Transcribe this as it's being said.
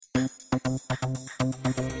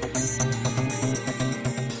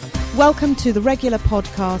Welcome to the regular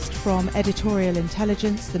podcast from Editorial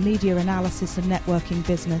Intelligence, the media analysis and networking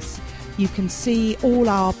business. You can see all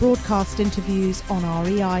our broadcast interviews on our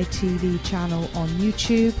EITV channel on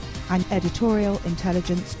YouTube and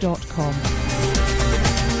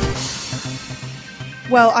editorialintelligence.com.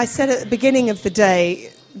 Well, I said at the beginning of the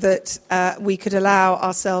day that we could allow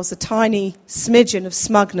ourselves a tiny smidgen of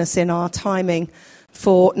smugness in our timing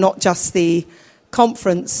for not just the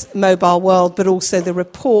conference Mobile World, but also the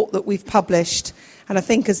report that we've published. And I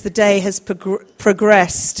think as the day has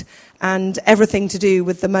progressed and everything to do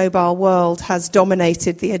with the mobile world has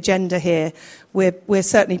dominated the agenda here, we're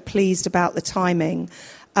certainly pleased about the timing.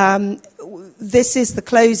 This is the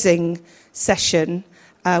closing session.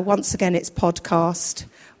 Once again, it's podcast.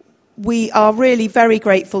 We are really very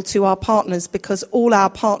grateful to our partners because all our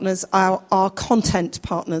partners are our content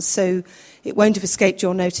partners. So it won't have escaped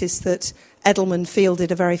your notice that Edelman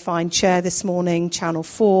fielded a very fine chair this morning. Channel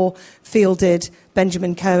 4 fielded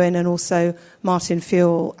Benjamin Cohen and also Martin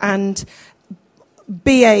Fuel. And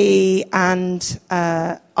BAE and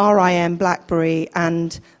RIM, BlackBerry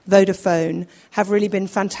and Vodafone have really been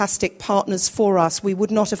fantastic partners for us. We would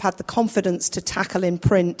not have had the confidence to tackle in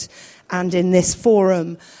print and in this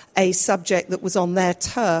forum a subject that was on their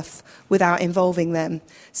turf without involving them.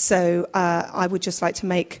 So I would just like to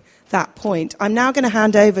make that point. I'm now going to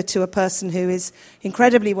hand over to a person who is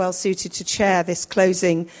incredibly well suited to chair this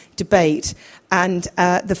closing debate, and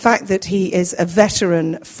the fact that he is a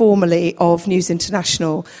veteran formerly of News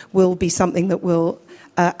International will be something that will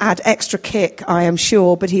add extra kick, I am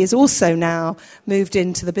sure, but he has also now moved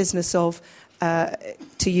into the business of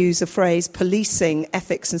to use a phrase, policing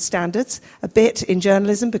ethics and standards a bit in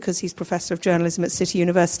journalism because he's Professor of Journalism at City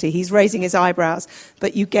University. He's raising his eyebrows,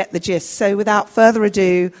 but you get the gist. So without further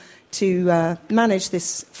ado, to manage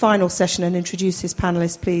this final session and introduce his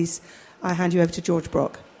panellists, please, I hand you over to George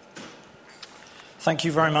Brock. Thank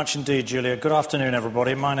you very much indeed, Julia. Good afternoon,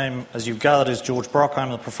 everybody. My name, as you've gathered, is George Brock. I'm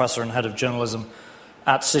the Professor and Head of Journalism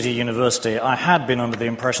at City University. I had been under the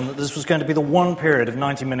impression that this was going to be the one period of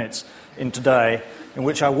 90 minutes in today in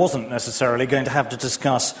which I wasn't necessarily going to have to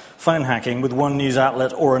discuss phone hacking with one news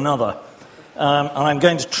outlet or another. And I'm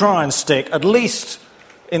going to try and stick, at least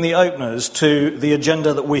in the openers, to the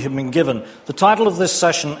agenda that we have been given. The title of this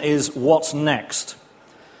session is What's Next?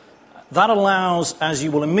 That allows, as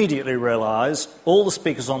you will immediately realise, all the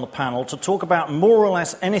speakers on the panel to talk about more or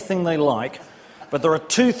less anything they like, but there are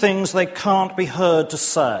two things they can't be heard to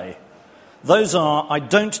say. Those are, I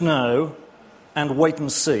don't know, and wait and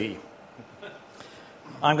see.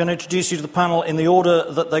 I'm going to introduce you to the panel in the order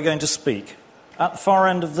that they're going to speak. At the far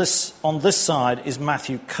end of this, on this side, is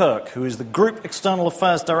Matthew Kirk, who is the Group External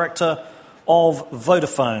Affairs Director of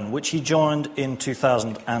Vodafone, which he joined in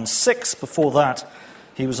 2006. Before that,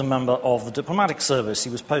 he was a member of the diplomatic service. He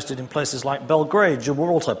was posted in places like Belgrade,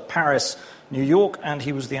 Gibraltar, Paris, New York, and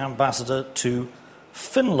he was the ambassador to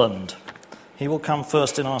Finland. He will come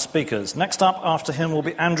first in our speakers. Next up after him will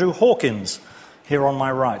be Andrew Hawkins, here on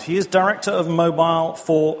my right. He is Director of Mobile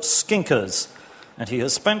for Skinkers, and he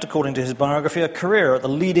has spent, according to his biography, a career at the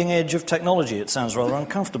leading edge of technology. It sounds rather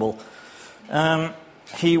uncomfortable.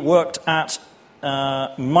 He worked at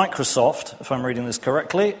Microsoft, if I'm reading this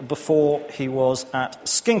correctly, before he was at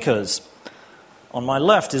Skinkers. On my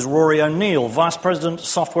left is Rory O'Neill, Vice President,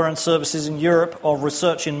 Software and Services in Europe of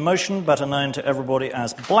Research in Motion, better known to everybody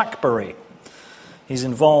as BlackBerry. He's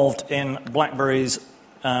involved in BlackBerry's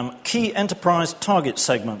key enterprise target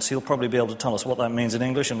segments. He'll probably be able to tell us what that means in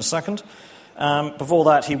English in a second. Before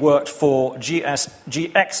that, he worked for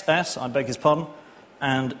GXS, I beg his pardon,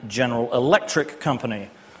 and General Electric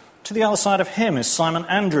Company. To the other side of him is Simon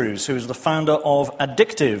Andrews, who is the founder of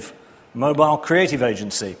Addictive, mobile creative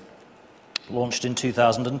agency, launched in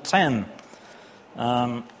 2010.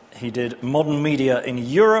 He did modern media in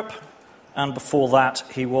Europe, and before that,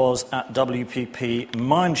 he was at WPP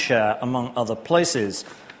Mindshare, among other places.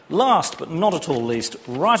 Last, but not at all least,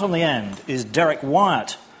 right on the end, is Derek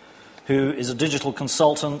Wyatt, who is a digital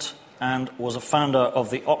consultant and was a founder of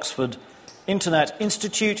the Oxford Internet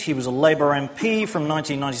Institute. He was a Labour MP from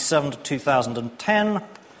 1997 to 2010,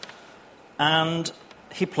 and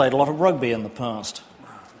he played a lot of rugby in the past.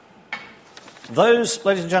 Those,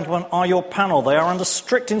 ladies and gentlemen, are your panel. They are under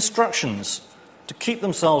strict instructions to keep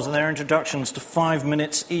themselves in their introductions to 5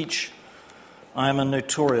 minutes each. I am a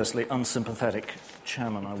notoriously unsympathetic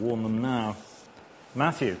chairman, I warn them now.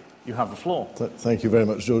 Matthew, you have the floor. Thank you very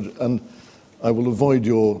much, George. And I will avoid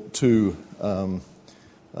your two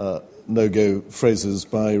no-go phrases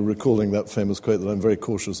by recalling that famous quote that I'm very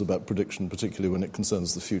cautious about prediction, particularly when it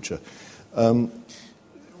concerns the future.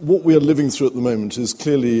 what we are living through at the moment is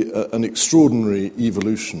clearly an extraordinary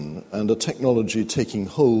evolution and a technology taking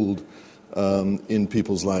hold in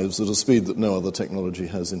people's lives at a speed that no other technology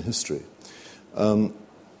has in history.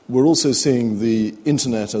 We're also seeing the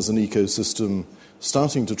internet as an ecosystem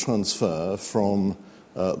starting to transfer from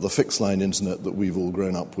the fixed-line internet that we've all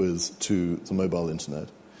grown up with to the mobile internet.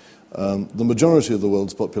 The majority of the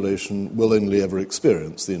world's population will only ever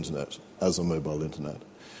experience the internet as a mobile internet.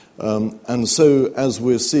 And so as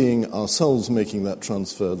we're seeing ourselves making that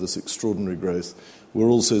transfer, this extraordinary growth, we're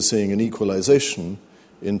also seeing an equalization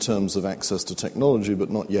in terms of access to technology,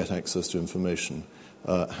 but not yet access to information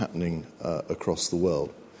happening across the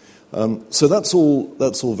world. So that's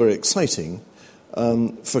all very exciting.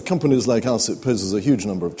 For companies like us, it poses a huge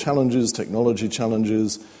number of challenges, technology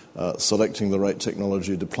challenges, selecting the right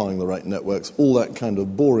technology, deploying the right networks, all that kind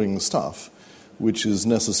of boring stuff, which is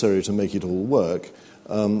necessary to make it all work,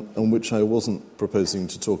 and which I wasn't proposing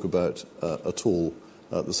to talk about at all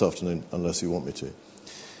this afternoon, unless you want me to.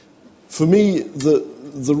 For me,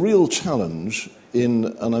 the real challenge and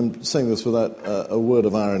I'm saying this without a word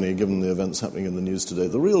of irony given the events happening in the news today,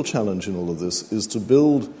 the real challenge in all of this is to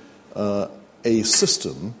build a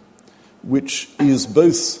system which is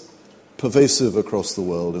both pervasive across the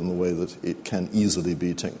world in the way that it can easily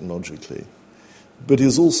be technologically, but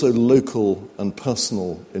is also local and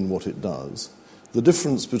personal in what it does. The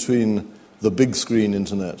difference between the big screen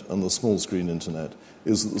internet and the small screen internet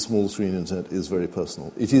is that the small screen internet is very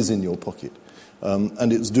personal. It is in your pocket.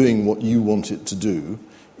 And it's doing what you want it to do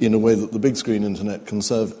in a way that the big screen internet can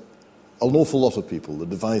serve an awful lot of people. The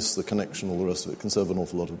device, the connection, all the rest of it can serve an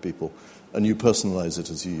awful lot of people, and you personalize it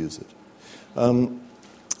as you use it.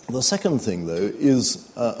 The second thing, though,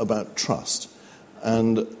 is about trust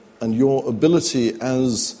and your ability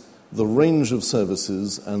as the range of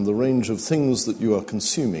services and the range of things that you are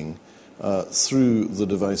consuming through the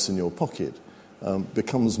device in your pocket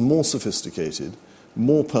becomes more sophisticated,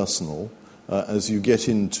 more personal, as you get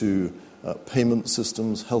into payment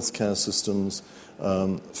systems, healthcare systems,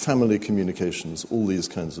 family communications, all these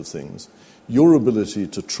kinds of things. Your ability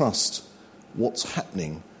to trust what's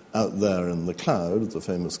happening out there in the cloud, the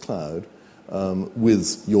famous cloud,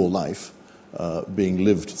 with your life being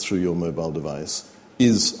lived through your mobile device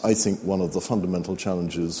is, I think, one of the fundamental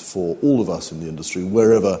challenges for all of us in the industry,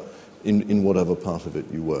 wherever, in whatever part of it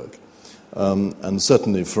you work. And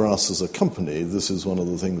certainly for us as a company, this is one of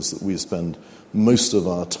the things that we spend most of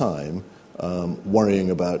our time worrying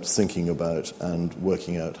about, thinking about, and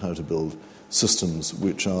working out how to build systems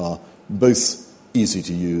which are both easy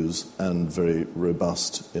to use and very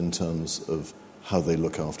robust in terms of how they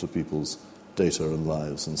look after people's data and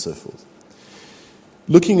lives and so forth.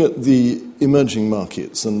 Looking at the emerging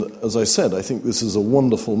markets, and as I said, I think this is a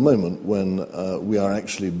wonderful moment when we are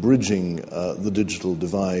actually bridging the digital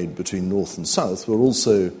divide between north and south. We're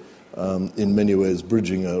also, in many ways,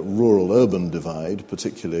 bridging a rural-urban divide,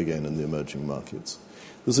 particularly, again, in the emerging markets.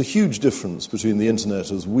 There's a huge difference between the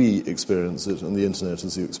internet as we experience it and the internet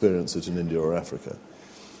as you experience it in India or Africa,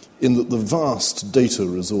 in that the vast data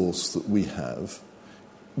resource that we have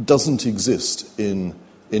doesn't exist in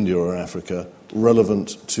India or Africa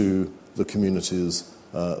relevant to the communities,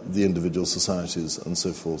 the individual societies and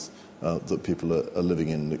so forth that people are living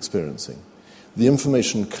in and experiencing. The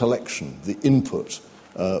information collection, the input,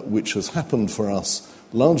 which has happened for us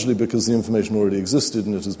largely because the information already existed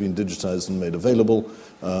and it has been digitized and made available,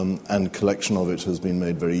 and collection of it has been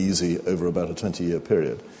made very easy over about a 20-year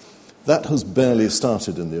period. That has barely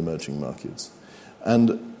started in the emerging markets.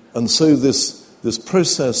 And so this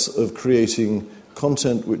process of creating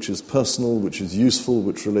content which is personal, which is useful,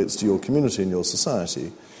 which relates to your community and your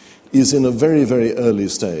society, is in a very, very early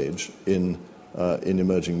stage in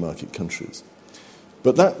emerging market countries.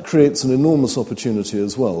 But that creates an enormous opportunity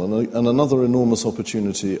as well, and another enormous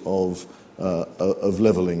opportunity of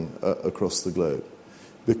leveling across the globe.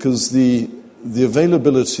 Because the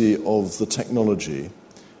availability of the technology,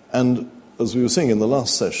 and as we were saying in the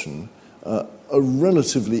last session, a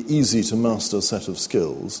relatively easy-to-master set of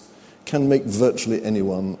skills can make virtually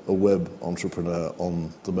anyone a web entrepreneur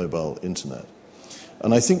on the mobile internet.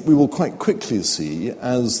 And I think we will quite quickly see,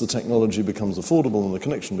 as the technology becomes affordable and the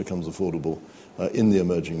connection becomes affordable in the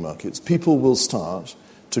emerging markets, people will start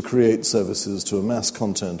to create services, to amass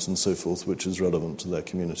content and so forth, which is relevant to their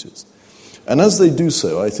communities. And as they do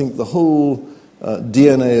so, I think the whole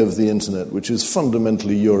DNA of the internet, which is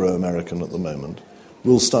fundamentally Euro-American at the moment,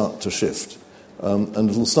 will start to shift. And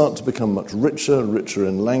it will start to become much richer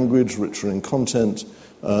in language, richer in content,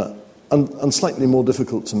 and slightly more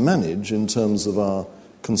difficult to manage in terms of our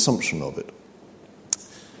consumption of it.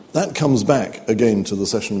 That comes back again to the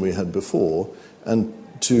session we had before and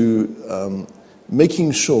to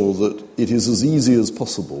making sure that it is as easy as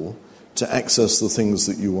possible to access the things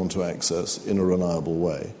that you want to access in a reliable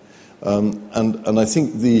way. And I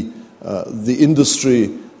think the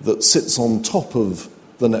industry that sits on top of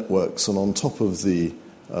the networks and on top of the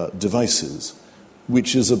devices,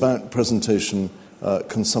 which is about presentation,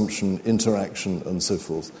 consumption, interaction, and so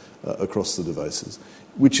forth across the devices,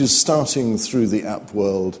 which is starting through the app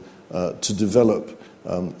world to develop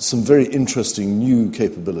some very interesting new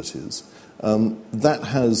capabilities. That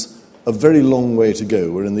has a very long way to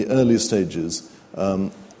go. We're in the early stages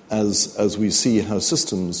as we see how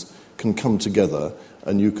systems can come together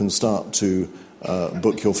and you can start to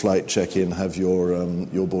book your flight, check in, have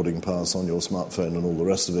your boarding pass on your smartphone and all the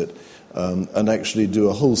rest of it, and actually do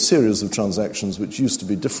a whole series of transactions which used to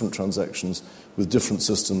be different transactions with different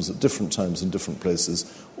systems at different times in different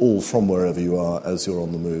places, all from wherever you are as you're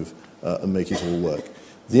on the move, and make it all work.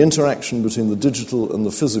 The interaction between the digital and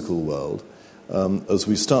the physical world, as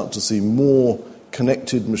we start to see more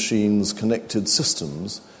connected machines, connected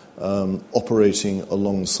systems operating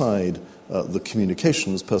alongside the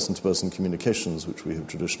communications, person-to-person communications, which we have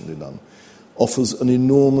traditionally done, offers an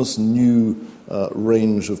enormous new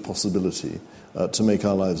range of possibility to make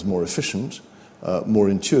our lives more efficient, more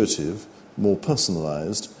intuitive, more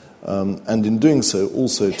personalised, and in doing so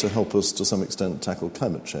also to help us to some extent tackle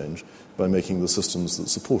climate change by making the systems that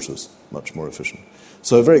support us much more efficient.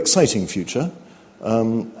 So a very exciting future,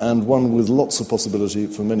 and one with lots of possibility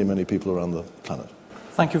for many, many people around the planet.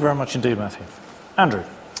 Thank you very much indeed, Matthew. Andrew.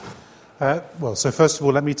 Well, so first of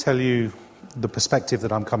all, let me tell you the perspective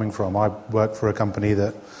that I'm coming from. I work for a company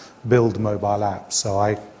that build mobile apps, so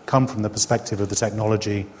I come from the perspective of the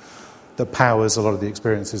technology that powers a lot of the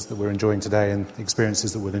experiences that we're enjoying today and the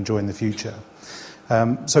experiences that we'll enjoy in the future.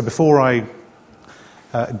 So before I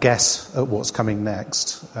guess at what's coming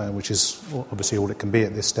next, which is obviously all it can be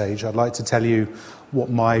at this stage, I'd like to tell you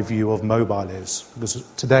what my view of mobile is. Because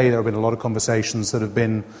today there have been a lot of conversations that have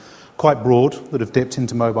been quite broad, that have dipped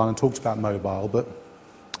into mobile and talked about mobile, but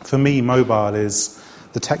for me, mobile is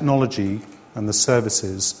the technology and the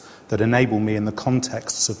services that enable me in the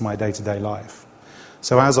contexts of my day-to-day life.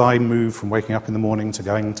 So as I move from waking up in the morning to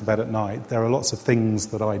going to bed at night, there are lots of things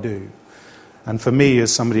that I do. And for me,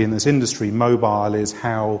 as somebody in this industry, mobile is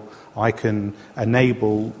how I can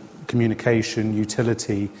enable communication,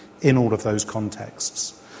 utility in all of those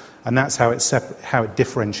contexts. And that's how it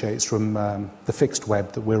differentiates from the fixed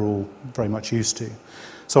web that we're all very much used to.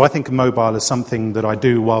 So I think of mobile as something that I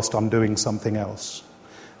do whilst I'm doing something else.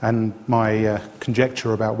 And my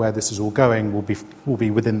conjecture about where this is all going will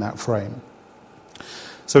be within that frame.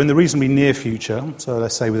 So in the reasonably near future, so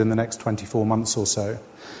let's say within the next 24 months or so,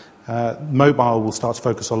 mobile will start to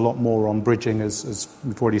focus a lot more on bridging, as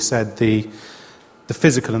we've already said, the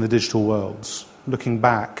physical and the digital worlds. Looking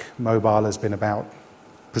back, mobile has been about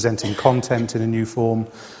presenting content in a new form,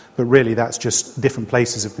 but really that's just different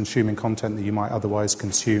places of consuming content that you might otherwise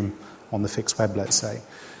consume on the fixed web, let's say.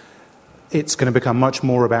 It's going to become much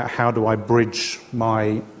more about how do I bridge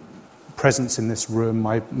my presence in this room,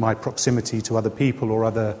 my proximity to other people or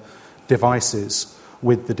other devices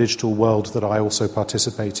with the digital world that I also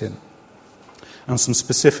participate in. And some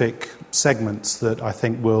specific segments that I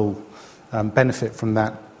think will benefit from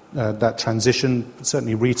that transition,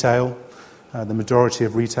 certainly retail. The majority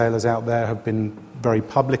of retailers out there have been very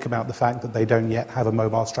public about the fact that they don't yet have a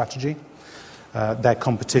mobile strategy. Their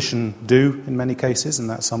competition do in many cases, and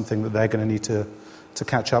that's something that they're going to need to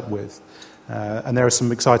catch up with. And there are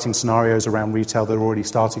some exciting scenarios around retail that are already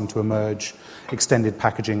starting to emerge. Extended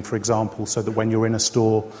packaging, for example, so that when you're in a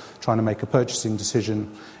store trying to make a purchasing decision,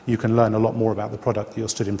 you can learn a lot more about the product that you're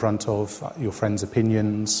stood in front of, your friends'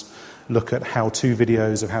 opinions, look at how-to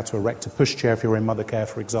videos of how to erect a pushchair if you're in Mothercare,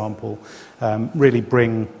 for example, really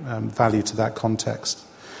bring value to that context.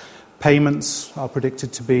 Payments are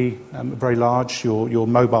predicted to be very large. Your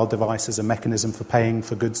mobile device is a mechanism for paying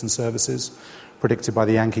for goods and services, predicted by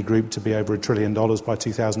the Yankee Group to be over $1 trillion by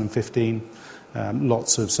 2015.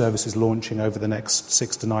 Lots of services launching over the next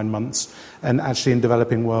 6 to 9 months. And actually in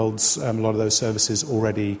developing worlds, a lot of those services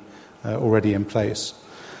already in place.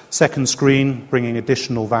 Second screen, bringing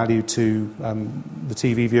additional value to the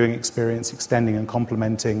TV viewing experience, extending and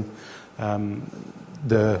complementing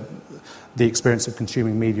the experience of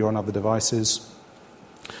consuming media on other devices.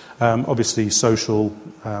 Obviously, social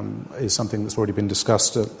is something that's already been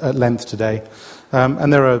discussed at length today.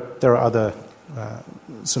 And there are other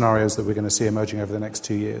scenarios that we're going to see emerging over the next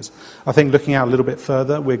 2 years. I think looking out a little bit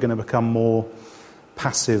further, we're going to become more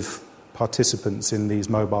passive participants in these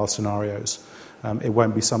mobile scenarios. It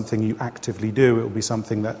won't be something you actively do. It will be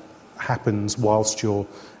something that happens whilst you're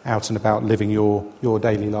out and about living your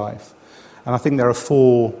daily life. And I think there are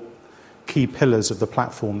 4 key pillars of the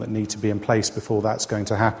platform that need to be in place before that's going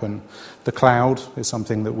to happen. The cloud is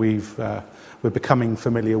something that we're becoming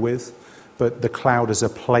familiar with, but the cloud as a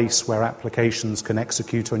place where applications can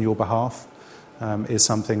execute on your behalf is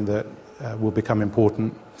something that will become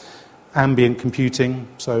important. Ambient computing,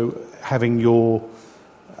 so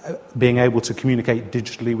being able to communicate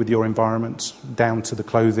digitally with your environment, down to the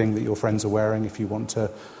clothing that your friends are wearing. If you want to,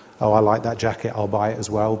 I like that jacket, I'll buy it as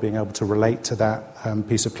well, being able to relate to that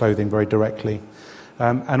piece of clothing very directly.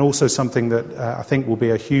 And also something that I think will be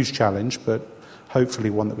a huge challenge, but hopefully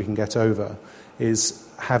one that we can get over, is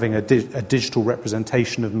having a digital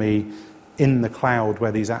representation of me in the cloud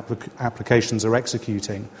where these applications are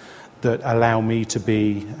executing that allow me to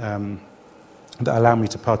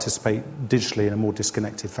participate digitally in a more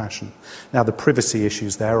disconnected fashion. Now, the privacy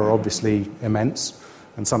issues there are obviously immense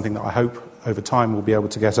and something that I hope over time we'll be able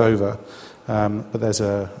to get over. But there's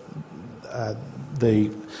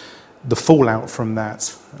the fallout from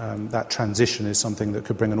that transition is something that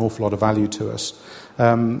could bring an awful lot of value to us.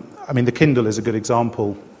 The Kindle is a good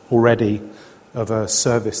example already of a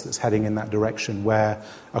service that's heading in that direction, where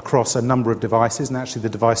across a number of devices, and actually the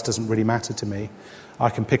device doesn't really matter to me, I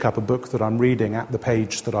can pick up a book that I'm reading at the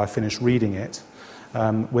page that I finish reading it,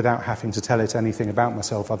 without having to tell it anything about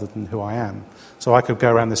myself other than who I am. So I could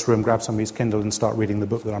go around this room, grab somebody's Kindle and start reading the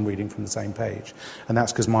book that I'm reading from the same page. And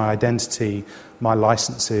that's because my identity, my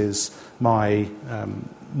licenses, my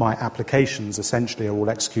applications essentially are all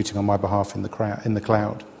executing on my behalf in the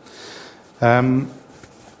cloud.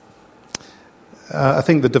 I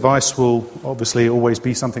think the device will obviously always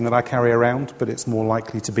be something that I carry around, but it's more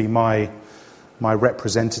likely to be my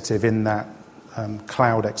representative in that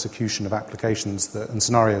cloud execution of applications and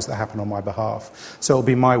scenarios that happen on my behalf. So it'll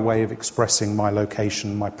be my way of expressing my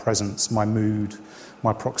location, my presence, my mood,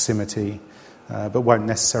 my proximity, but won't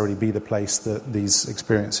necessarily be the place that these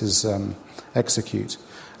experiences execute.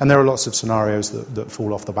 And there are lots of scenarios that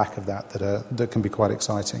fall off the back of that can be quite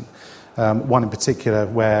exciting. One in particular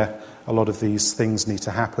where a lot of these things need to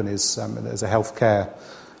happen is there's a healthcare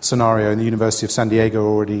scenario in the University of San Diego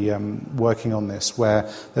already working on this, where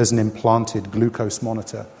there's an implanted glucose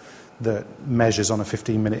monitor that measures on a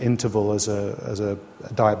 15-minute interval as a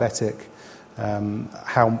diabetic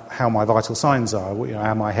how my vital signs are.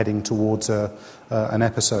 Am I heading towards an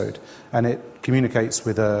episode? And it communicates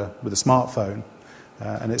with a smartphone.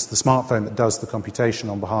 And it's the smartphone that does the computation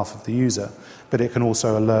on behalf of the user, but it can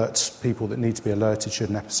also alert people that need to be alerted should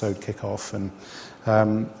an episode kick off. And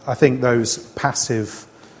I think those passive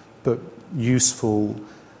but useful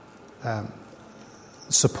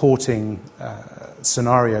supporting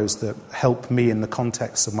scenarios that help me in the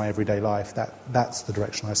context of my everyday life, that's the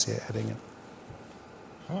direction I see it heading in.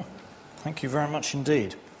 Oh, thank you very much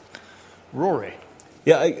indeed. Rory?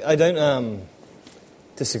 Yeah, I don't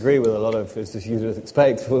disagree with a lot of, as you would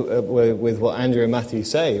expect, with what Andrew and Matthew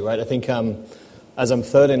say, right? I think as I'm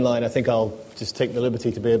third in line, I think I'll just take the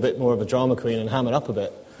liberty to be a bit more of a drama queen and ham it up a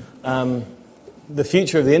bit. The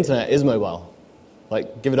future of the internet is mobile.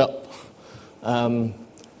 Like, give it up.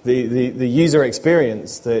 The user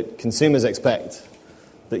experience that consumers expect,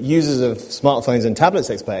 that users of smartphones and tablets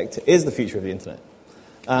expect, is the future of the internet.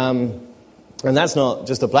 And that's not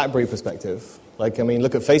just a BlackBerry perspective. Look at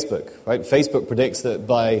Facebook, right? Facebook predicts that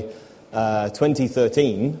by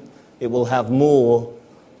 2013, it will have more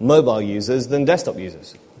mobile users than desktop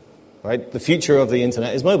users, right? The future of the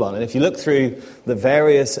internet is mobile. And if you look through the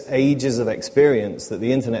various ages of experience that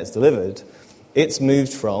the internet's delivered, it's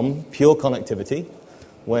moved from pure connectivity.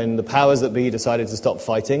 When the powers that be decided to stop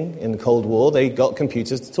fighting in the Cold War, they got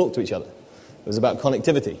computers to talk to each other. It was about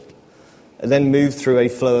connectivity. It then moved through a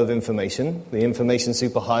flow of information, the information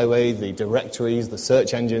superhighway, the directories, the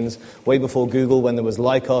search engines, way before Google, when there was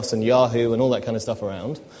Lycos and Yahoo and all that kind of stuff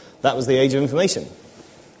around. That was the age of information.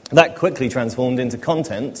 That quickly transformed into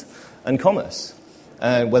content and commerce.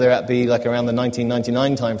 Whether that be like around the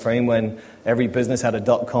 1999 timeframe when every business had a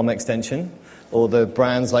 .com extension, or the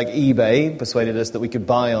brands like eBay persuaded us that we could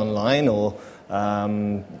buy online, or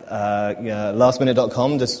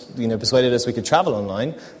lastminute.com just persuaded us we could travel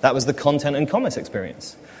online. That was the content and commerce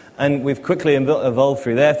experience. And we've quickly evolved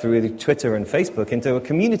through there, through Twitter and Facebook, into a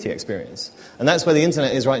community experience. And that's where the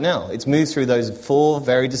internet is right now. It's moved through those four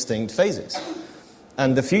very distinct phases.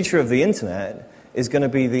 And the future of the internet is going to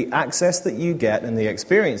be the access that you get and the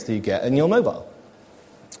experience that you get in your mobile.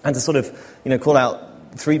 And to sort of, call out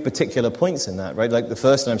three particular points in that, right? Like the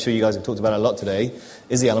first, and I'm sure you guys have talked about it a lot today,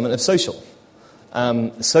 is the element of social.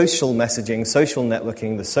 Social messaging, social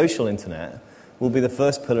networking, the social internet will be the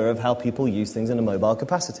first pillar of how people use things in a mobile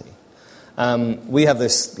capacity. We have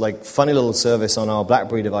this funny little service on our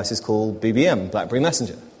BlackBerry devices called BBM, BlackBerry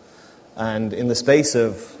Messenger. And in the space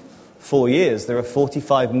of 4 years, there are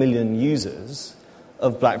 45 million users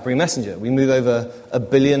of BlackBerry Messenger. We move over 1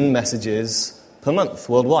 billion messages per month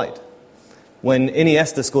worldwide. When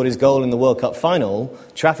Iniesta scored his goal in the World Cup final,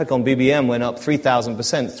 traffic on BBM went up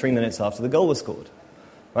 3,000% 3 minutes after the goal was scored.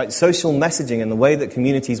 Right? Social messaging and the way that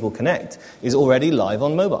communities will connect is already live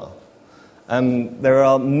on mobile. There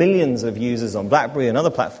are millions of users on BlackBerry and other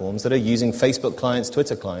platforms that are using Facebook clients,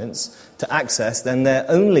 Twitter clients to access, then their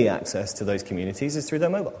only access to those communities is through their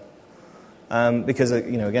mobile. Because,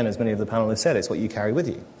 again, as many of the panelists said, it's what you carry with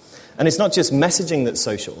you. And it's not just messaging that's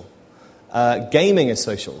social. Gaming is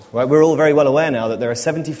social. Right? We're all very well aware now that there are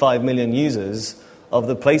 75 million users of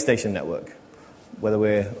the PlayStation network. Whether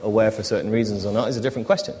we're aware for certain reasons or not is a different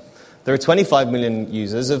question. There are 25 million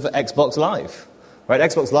users of Xbox Live. Right?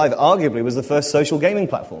 Xbox Live arguably was the first social gaming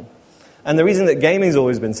platform. And the reason that gaming's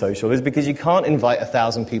always been social is because you can't invite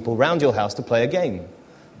 1,000 people round your house to play a game.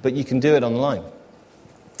 But you can do it online.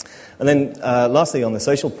 And then, lastly, on the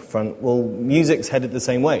social front, well, music's headed the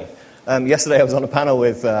same way. Yesterday, I was on a panel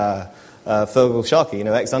with Fergal Sharkey,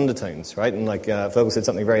 ex-Undertones, right? And Fergal said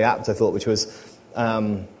something very apt, I thought, which was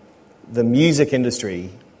the music industry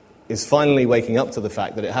is finally waking up to the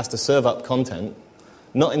fact that it has to serve up content,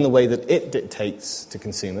 not in the way that it dictates to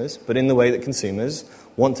consumers, but in the way that consumers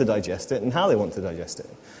want to digest it and how they want to digest it.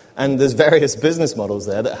 And there's various business models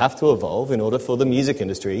there that have to evolve in order for the music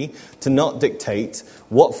industry to not dictate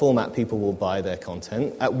what format people will buy their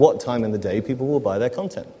content, at what time in the day people will buy their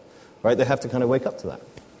content. Right? They have to kind of wake up to that.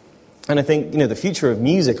 And I think, the future of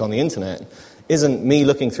music on the internet isn't me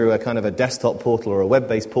looking through a kind of a desktop portal or a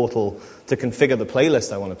web-based portal to configure the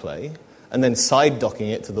playlist I want to play and then side docking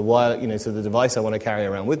it to the wire, to the device I want to carry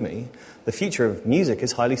around with me. The future of music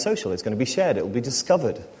is highly social. It's going to be shared. It will be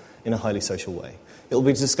discovered in a highly social way. It will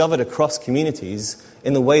be discovered across communities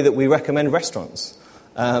in the way that we recommend restaurants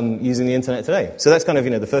using the internet today. So that's kind of,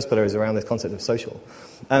 the first pillar is around this concept of social.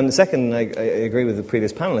 The second, I agree with the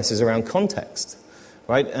previous panelists, is around context,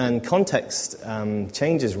 right? And context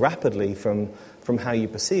changes rapidly from how you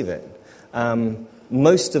perceive it.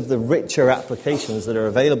 Most of the richer applications that are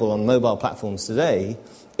available on mobile platforms today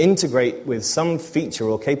integrate with some feature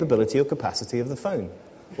or capability or capacity of the phone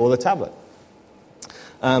or the tablet.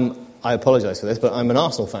 I apologise for this, but I'm an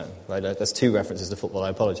Arsenal fan, right? That's 2 references to football, I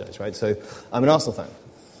apologise, right? So I'm an Arsenal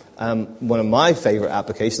fan. One of my favourite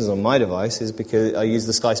applications on my device is because I use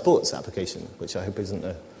the Sky Sports application, which I hope isn't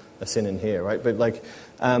a sin in here, right? But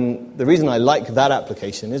the reason I like that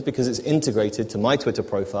application is because it's integrated to my Twitter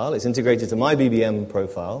profile, it's integrated to my BBM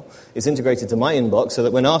profile, it's integrated to my inbox so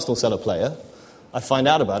that when Arsenal sell a player, I find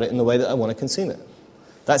out about it in the way that I want to consume it.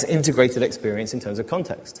 That's integrated experience in terms of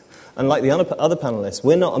context. And like the other panelists,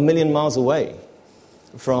 we're not a million miles away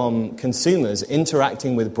from consumers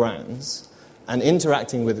interacting with brands and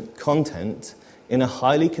interacting with content in a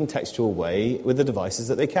highly contextual way with the devices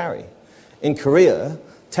that they carry. In Korea,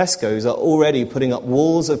 Tesco's are already putting up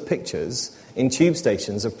walls of pictures in tube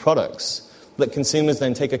stations of products that consumers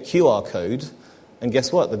then take a QR code, and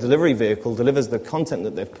guess what? The delivery vehicle delivers the content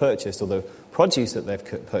that they've purchased or the produce that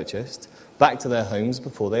they've purchased back to their homes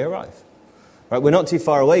before they arrive. Right? We're not too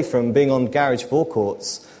far away from being on garage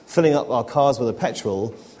forecourts, filling up our cars with a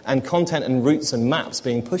petrol, and content and routes and maps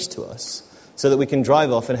being pushed to us so that we can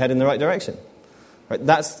drive off and head in the right direction. Right?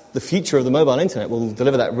 That's the future of the mobile internet. Will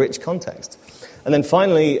deliver that rich context. And then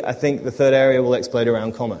finally, I think the third area will explode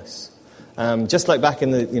around commerce. Just like back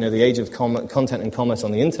in the age of content and commerce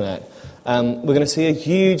on the internet, we're going to see a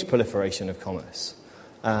huge proliferation of commerce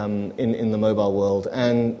in the mobile world.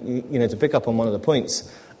 And to pick up on one of the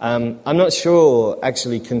points, I'm not sure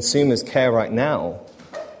actually consumers care right now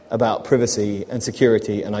about privacy and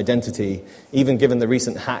security and identity, even given the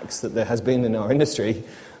recent hacks that there has been in our industry.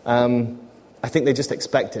 I think they just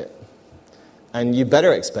expect it. And you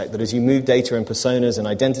better expect that as you move data and personas and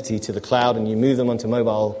identity to the cloud and you move them onto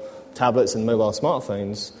mobile tablets and mobile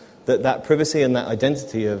smartphones, that privacy and that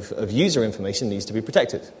identity of user information needs to be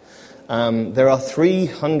protected. There are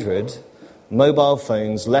 300 mobile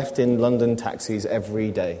phones left in London taxis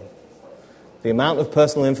every day. The amount of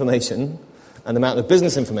personal information and the amount of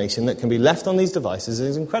business information that can be left on these devices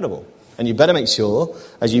is incredible. And you better make sure,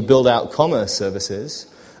 as you build out commerce services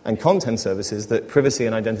and content services, that privacy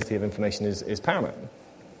and identity of information is paramount.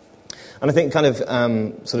 And I think kind of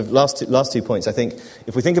sort of last two points, I think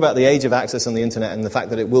if we think about the age of access on the internet and the fact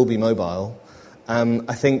that it will be mobile,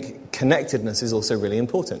 I think connectedness is also really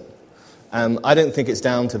important. I don't think it's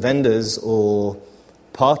down to vendors or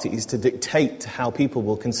parties to dictate how people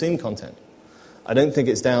will consume content. I don't think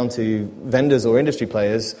it's down to vendors or industry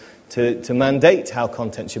players to mandate how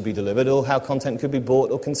content should be delivered or how content could be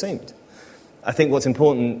bought or consumed. I think what's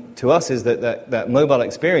important to us is that mobile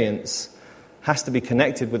experience has to be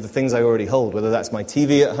connected with the things I already hold, whether that's my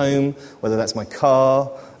TV at home, whether that's my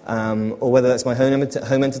car, or whether that's my home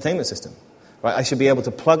entertainment system. Right? I should be able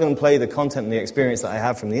to plug and play the content and the experience that I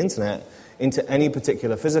have from the internet into any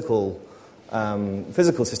particular physical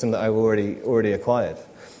system that I've already acquired.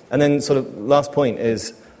 And then sort of last point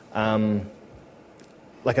is, I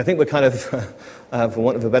think we're kind of, for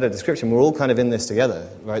want of a better description, we're all kind of in this together,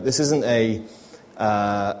 right? This isn't a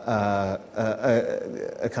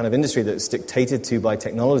kind of industry that's dictated to by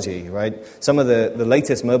technology, right? Some of the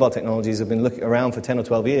latest mobile technologies have been around for 10 or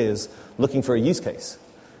 12 years looking for a use case.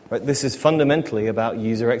 Right? This is fundamentally about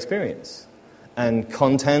user experience. And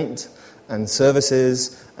content and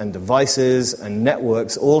services and devices and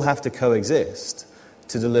networks all have to coexist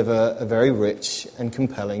to deliver a very rich and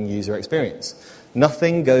compelling user experience.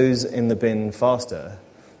 Nothing goes in the bin faster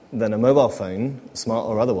than a mobile phone, smart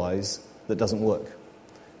or otherwise, that doesn't work.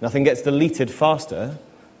 Nothing gets deleted faster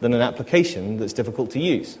than an application that's difficult to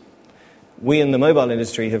use. We in the mobile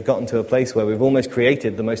industry have gotten to a place where we've almost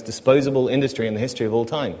created the most disposable industry in the history of all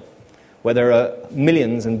time, where there are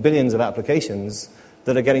millions and billions of applications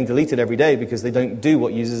that are getting deleted every day because they don't do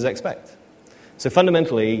what users expect. So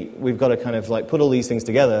fundamentally, we've got to kind of like put all these things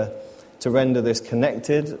together to render this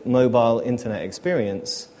connected mobile internet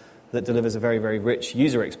experience that delivers a very, very rich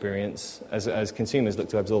user experience as consumers look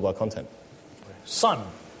to absorb our content. Simon.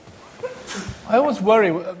 I always worry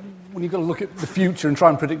when you've got to look at the future and try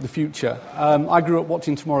and predict the future. I grew up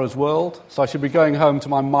watching Tomorrow's World, so I should be going home to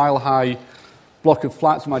my mile-high block of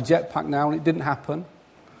flats with my jetpack now, and it didn't happen.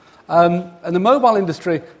 And the mobile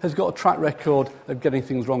industry has got a track record of getting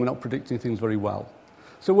things wrong and not predicting things very well.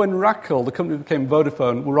 So when Racal, the company that became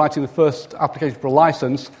Vodafone, were writing the first application for a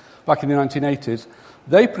license back in the 1980s,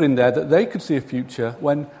 they put in there that they could see a future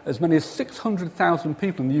when as many as 600,000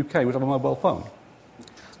 people in the UK would have a mobile phone.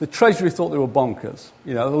 The Treasury thought they were bonkers,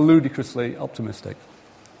 ludicrously optimistic.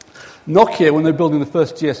 Nokia, when they were building the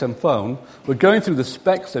first GSM phone, were going through the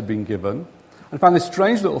specs they'd been given and found this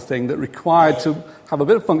strange little thing that required to have a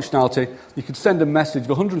bit of functionality. You could send a message of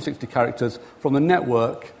 160 characters from the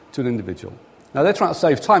network to an individual. Now, they're trying to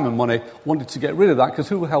save time and money, wanted to get rid of that because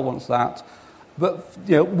who the hell wants that? But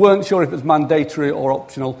weren't sure if it was mandatory or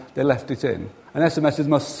optional. They left it in. And SMS is the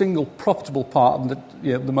most single profitable part of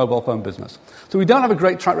the mobile phone business. So we don't have a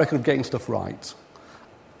great track record of getting stuff right.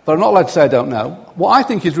 But I'm not allowed to say I don't know. What I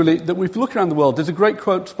think is really that if you look around the world, there's a great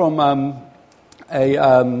quote from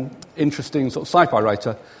a interesting sort of sci-fi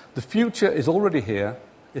writer. The future is already here.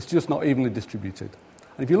 It's just not evenly distributed.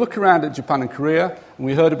 And if you look around at Japan and Korea, and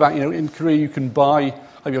we heard about, in Korea you can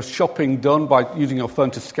have your shopping done by using your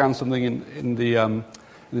phone to scan something in the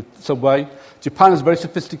subway. Japan has very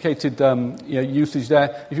sophisticated usage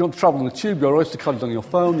there. If you want to travel on the tube, your Oyster card is on your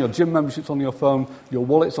phone, your gym membership's on your phone, your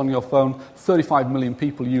wallet's on your phone. 35 million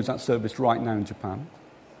people use that service right now in Japan.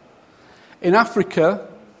 In Africa,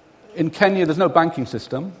 in Kenya, there's no banking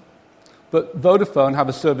system, but Vodafone have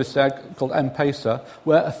a service there called M-Pesa,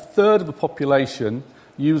 where a third of the population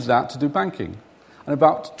use that to do banking. And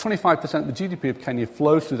about 25% of the GDP of Kenya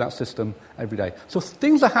flows through that system every day. So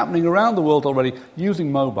things are happening around the world already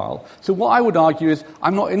using mobile. So what I would argue is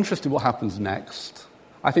I'm not interested in what happens next.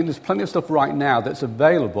 I think there's plenty of stuff right now that's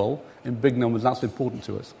available in big numbers, and that's important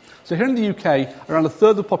to us. So here in the UK, around a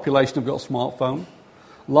third of the population have got a smartphone.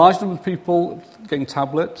 Large number of people getting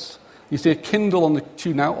tablets. You see a Kindle on the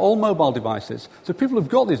tube now, all mobile devices. So people have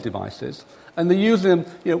got these devices, and they're using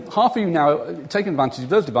them, half of you now are taking advantage of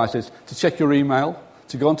those devices to check your email,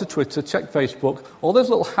 to go onto Twitter, check Facebook, all those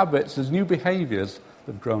little habits, there's new behaviours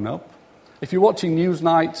that have grown up. If you're watching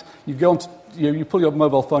Newsnight, you go onto, you pull your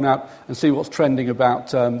mobile phone out and see what's trending about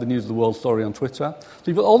the News of the World story on Twitter. So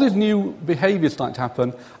you've got all these new behaviours starting to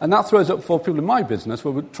happen, and that throws up for people in my business,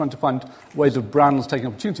 where we're trying to find ways of brands taking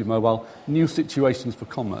opportunity of mobile, new situations for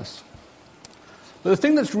commerce. But the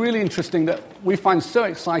thing that's really interesting that we find so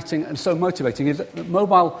exciting and so motivating is that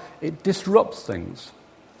mobile, it disrupts things.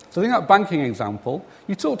 So think that banking example.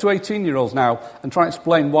 You talk to 18-year-olds now and try and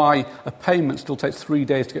explain why a payment still takes 3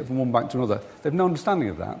 days to get from one bank to another. They have no understanding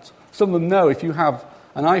of that. Some of them know if you have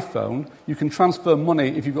an iPhone, you can transfer money.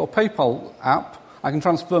 If you've got a PayPal app, I can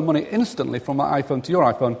transfer money instantly from my iPhone to your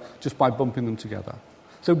iPhone just by bumping them together.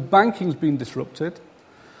 So banking's been disrupted.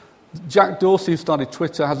 Jack Dorsey, who started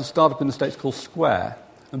Twitter, has a startup in the States called Square.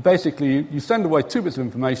 And basically, you send away 2 bits of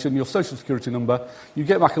information, your social security number, you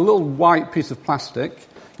get back a little white piece of plastic,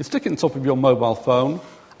 you stick it on top of your mobile phone,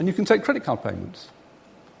 and you can take credit card payments.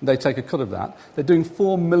 and they take a cut of that. They're doing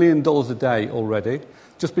 $4 million a day already,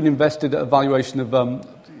 just been invested at a valuation of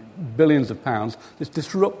billions of pounds. It's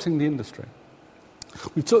disrupting the industry.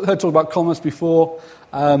 We've heard talk about commerce before.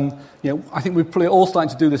 I think we're probably all starting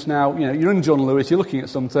to do this now. You're in John Lewis, you're looking at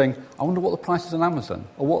something, I wonder what the price is on Amazon,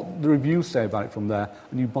 or what the reviews say about it from there,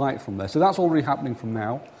 and you buy it from there. So that's already happening from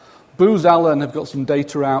now. Booz Allen have got some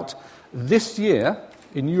data out. This year,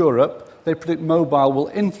 in Europe, they predict mobile will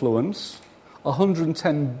influence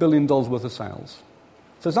 $110 billion worth of sales.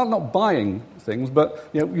 So it's not buying things, but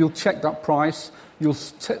you'll check that price, you'll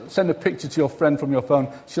send a picture to your friend from your phone,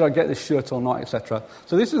 should I get this shirt or not, etc.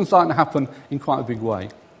 So this is starting to happen in quite a big way.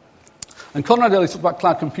 And Conrad earlier talked about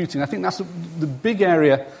cloud computing. I think that's the big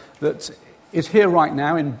area that is here right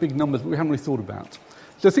now in big numbers, but we haven't really thought about.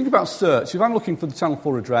 So think about search. If I'm looking for the Channel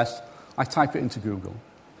 4 address, I type it into Google.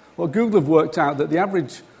 Well, Google have worked out that the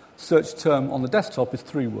average search term on the desktop is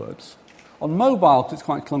 3 words. On mobile, because it's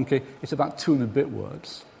quite clunky, it's about 2 and a bit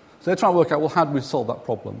words. So they're trying to work out, well, how do we solve that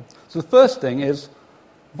problem? So the first thing is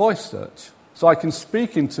voice search. So I can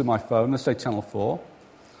speak into my phone, let's say Channel 4.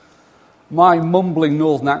 My mumbling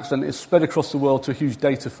northern accent is spread across the world to a huge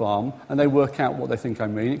data farm, and they work out what they think I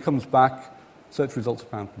mean. It comes back, search results are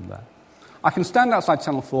found from there. I can stand outside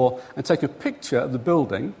Channel 4 and take a picture of the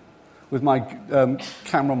building with my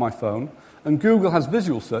camera on my phone, and Google has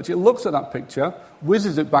visual search. It looks at that picture,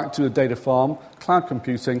 whizzes it back to a data farm, cloud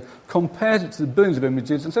computing, compares it to the billions of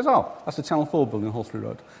images, and says, oh, that's the Channel 4 building on Hall Street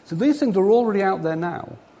Road. So these things are already out there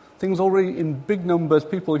now. Things already in big numbers.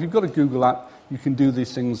 People, if you've got a Google app, you can do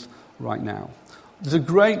these things right now. There's a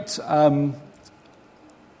great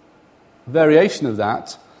variation of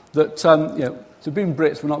that, so being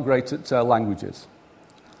Brits, we're not great at languages.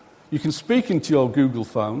 You can speak into your Google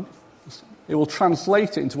phone. It will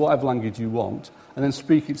translate it into whatever language you want, and then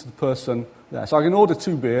speak it to the person there. So I can order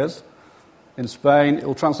 2 beers in Spain. It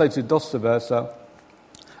will translate it to dos cerveza.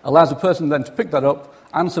 Allows the person then to pick that up,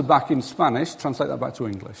 answer back in Spanish, translate that back to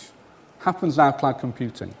English. Happens now, cloud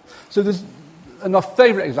computing. So there's our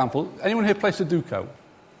favourite example. Anyone here play Sudoku?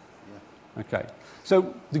 Yeah. Okay.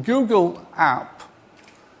 So the Google app,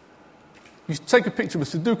 you take a picture of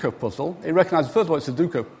a Sudoku puzzle. It recognises, first of all, it's a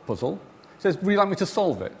Sudoku puzzle. It says, would you like me to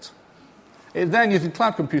solve it? It then, using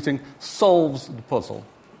cloud computing, solves the puzzle.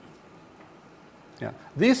 Yeah.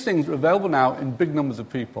 These things are available now in big numbers of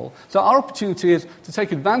people. So our opportunity is to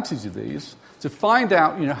take advantage of these, to find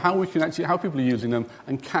out how people are using them,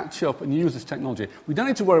 and catch up and use this technology. We don't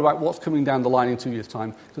need to worry about what's coming down the line in 2 years'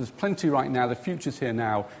 time, because there's plenty right now. The future's here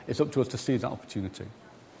now. It's up to us to seize that opportunity.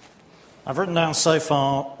 I've written down so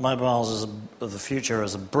far mobiles of the future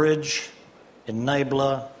as a bridge,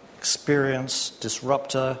 enabler, experience,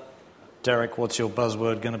 disruptor. Derek, what's your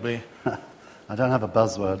buzzword going to be? I don't have a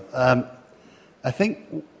buzzword. I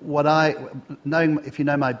think if you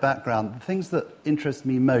know my background, the things that interest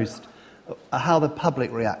me most are how the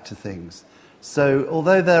public react to things. So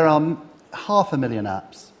although there are 500,000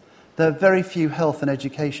 apps, there are very few health and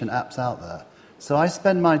education apps out there. So I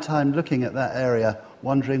spend my time looking at that area,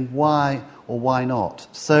 wondering why or why not.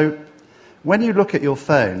 So when you look at your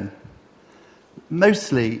phone,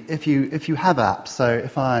 mostly if you have apps, so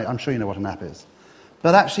I'm sure you know what an app is,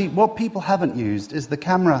 but actually what people haven't used is the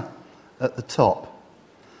camera at the top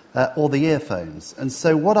or the earphones. And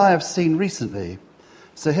so what I have seen recently,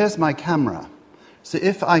 so here's my camera. So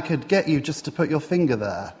if I could get you just to put your finger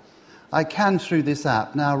there, I can, through this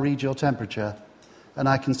app, now read your temperature, and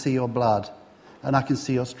I can see your blood, and I can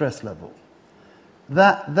see your stress level.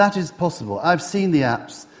 That is possible. I've seen the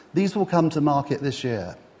apps. These will come to market this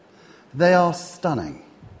year. They are stunning.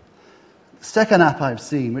 Second app I've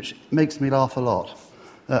seen, which makes me laugh a lot,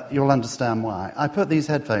 you'll understand why. I put these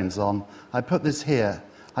headphones on, I put this here,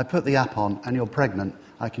 I put the app on, and you're pregnant,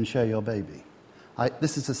 I can show your baby.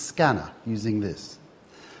 This is a scanner using this.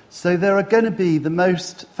 So there are going to be the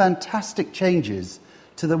most fantastic changes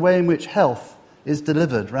to the way in which health is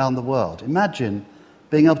delivered around the world. Imagine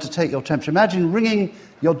being able to take your temperature. Imagine ringing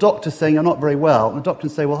your doctor saying you're not very well, and the doctor can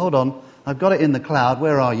say, well, hold on, I've got it in the cloud.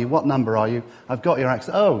 Where are you? What number are you? I've got your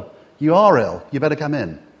accent. Oh, you are ill. You better come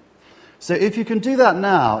in. So if you can do that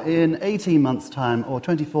now in 18 months' time or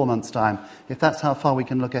 24 months' time, if that's how far we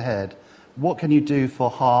can look ahead, what can you do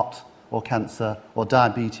for heart or cancer or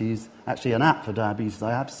diabetes? Actually, an app for diabetes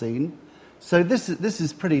I have seen. So this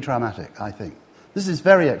is pretty dramatic, I think. This is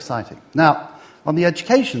very exciting. Now, on the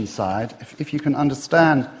education side, if you can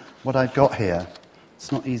understand what I've got here,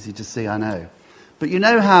 it's not easy to see, I know. But you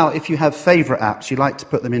know how if you have favourite apps, you like to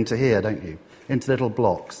put them into here, don't you? Into little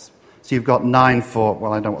blocks. So you've got 9 for,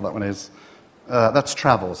 well, I don't know what that one is. That's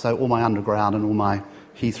travel, so all my underground and all my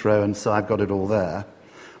Heathrow, and so I've got it all there.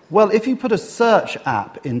 Well, if you put a search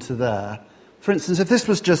app into there, for instance, if this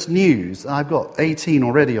was just news, and I've got 18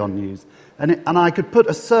 already on news, and I could put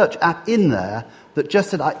a search app in there that just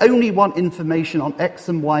said, I only want information on X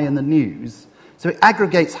and Y in the news, so it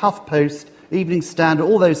aggregates HuffPost, Evening Standard,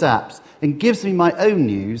 all those apps, and gives me my own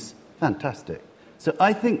news, fantastic. So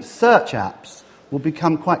I think search apps will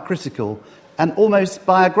become quite critical and almost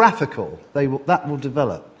biographical. That will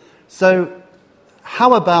develop. So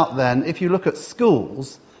how about then, if you look at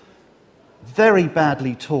schools, very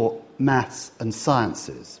badly taught maths and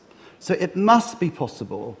sciences. So it must be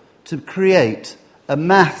possible to create a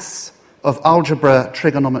maths of algebra,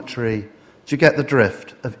 trigonometry, do you get the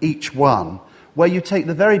drift, of each one, where you take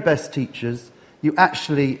the very best teachers, you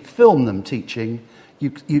actually film them teaching,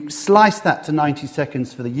 you slice that to 90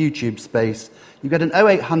 seconds for the YouTube space, you get an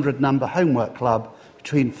 0800 number homework club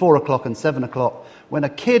between 4 o'clock and 7 o'clock. When a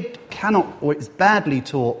kid cannot or is badly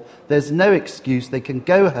taught, there's no excuse. They can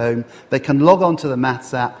go home, they can log on to the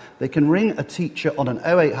maths app, they can ring a teacher on an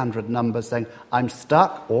 0800 number saying, I'm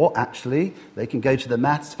stuck, or actually, they can go to the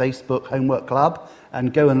Maths Facebook Homework Club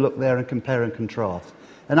and go and look there and compare and contrast.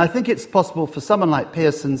 And I think it's possible for someone like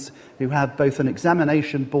Pearson's, who have both an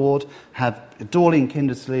examination board, have Dorling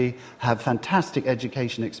Kindersley, have fantastic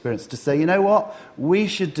education experience, to say, you know what, we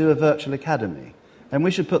should do a virtual academy. And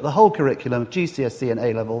we should put the whole curriculum of GCSE and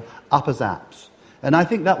A-level up as apps. And I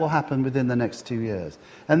think that will happen within the next 2 years.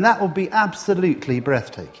 And that will be absolutely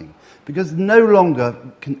breathtaking. Because no longer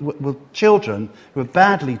will children who are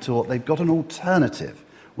badly taught, they've got an alternative,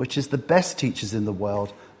 which is the best teachers in the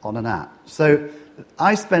world on an app. So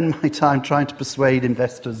I spend my time trying to persuade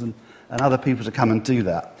investors and other people to come and do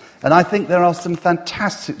that. And I think there are some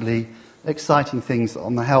fantastically exciting things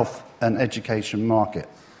on the health and education market.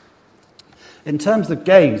 In terms of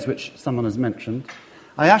games, which someone has mentioned,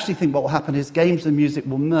 I actually think what will happen is games and music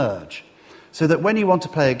will merge. So that when you want to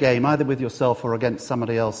play a game, either with yourself or against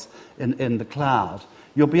somebody else in the cloud,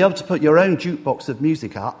 you'll be able to put your own jukebox of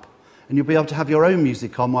music up, and you'll be able to have your own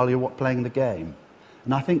music on while you're playing the game.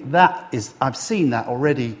 And I think that is, I've seen that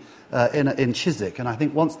already in Chiswick, and I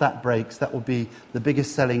think once that breaks, that will be the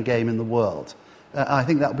biggest selling game in the world. I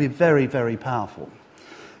think that will be very, very powerful.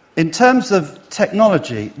 In terms of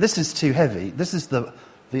technology, this is too heavy. This is the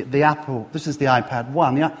Apple, this is the iPad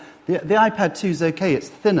 1. The iPad 2 is okay, it's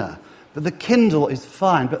thinner. But the Kindle is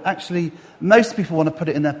fine. But actually, most people want to put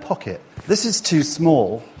it in their pocket. This is too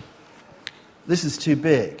small. This is too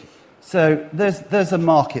big. So there's a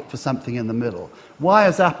market for something in the middle. Why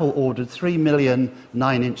has Apple ordered 3 million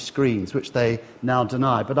 9-inch screens, which they now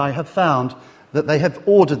deny? But I have found that they have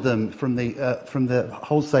ordered them from the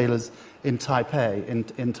wholesalers in Taipei,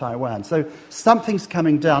 in Taiwan. So something's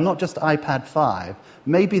coming down, not just iPad 5.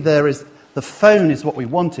 Maybe there is, the phone is what we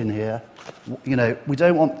want in here. You know, we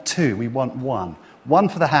don't want two, we want one. One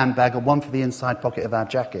for the handbag and one for the inside pocket of our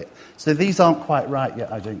jacket. So these aren't quite right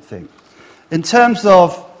yet, I don't think. In terms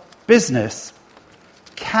of business,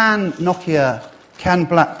 can Nokia, can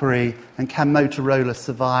BlackBerry, and can Motorola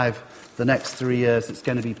survive the next 3 years? It's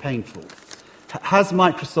going to be painful. Has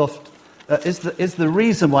Microsoft... Is the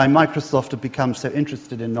reason why Microsoft have become so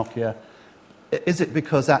interested in Nokia, is it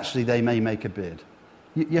because actually they may make a bid?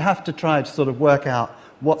 You have to try to sort of work out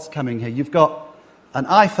what's coming here. You've got an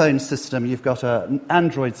iPhone system, you've got an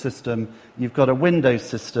Android system, you've got a Windows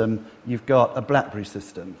system, you've got a BlackBerry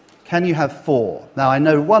system. Can you have four? Now, I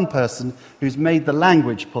know one person who's made the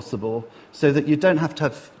language possible so that you don't have to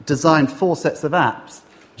have designed 4 sets of apps.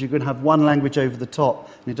 You can have one language over the top,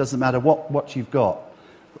 and it doesn't matter what you've got.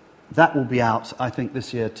 That will be out, I think,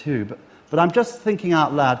 this year too. But I'm just thinking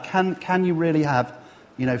out loud, can you really have,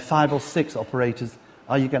 5 or 6 operators?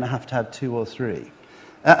 Are you going to have 2 or 3?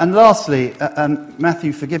 And lastly,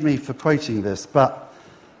 Matthew, forgive me for quoting this, but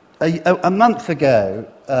a month ago,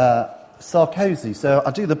 Sarkozy, so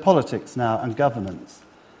I do the politics now and governance,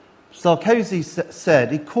 Sarkozy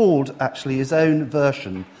said, he called actually his own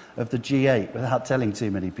version of the G8, without telling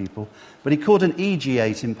too many people, but he called an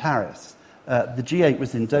EG8 in Paris. The G8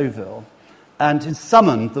 was in Deauville, and he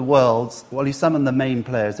summoned he summoned the main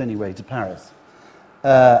players anyway to Paris.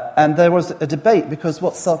 And there was a debate, because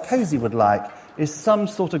what Sarkozy would like is some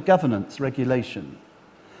sort of governance regulation.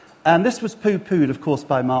 And this was poo-pooed, of course,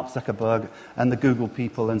 by Mark Zuckerberg and the Google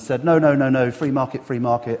people, and said, no, free market,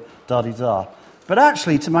 da-di-da. But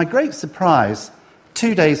actually, to my great surprise,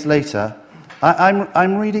 2 days later,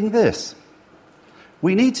 I'm reading this.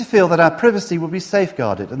 We need to feel that our privacy will be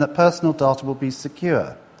safeguarded and that personal data will be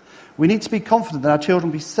secure. We need to be confident that our children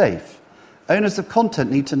will be safe. Owners of content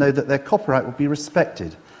need to know that their copyright will be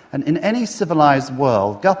respected. And in any civilized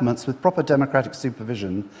world, governments with proper democratic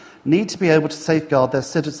supervision need to be able to safeguard their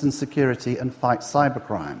citizens' security and fight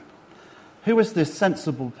cybercrime. Who is this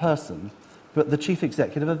sensible person but the chief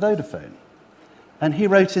executive of Vodafone? And he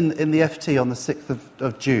wrote in the FT on the 6th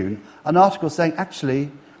of June an article saying,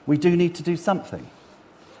 actually, we do need to do something.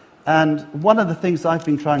 And one of the things I've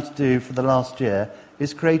been trying to do for the last year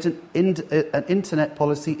is create an Internet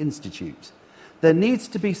Policy Institute. There needs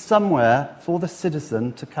to be somewhere for the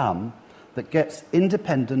citizen to come that gets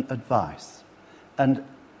independent advice. And,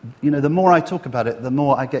 the more I talk about it, the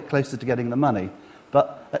more I get closer to getting the money.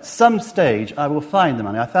 But at some stage, I will find the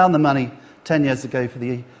money. I found the money 10 years ago for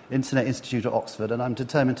the Internet Institute at Oxford, and I'm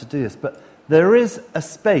determined to do this. But there is a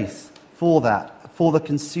space for that, for the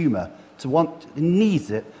consumer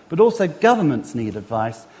needs it, but also governments need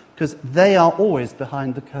advice because they are always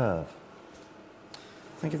behind the curve.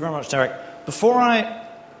 Thank you very much, Derek. Before I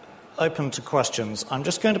open to questions, I'm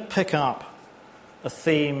just going to pick up a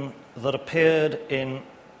theme that appeared in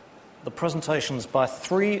the presentations by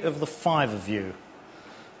 3 of the 5 of you,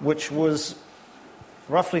 which was,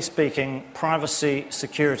 roughly speaking, privacy,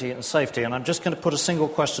 security, and safety. And I'm just going to put a single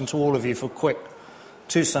question to all of you for a quick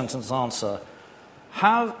 2-sentence answer.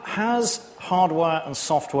 Has hardware and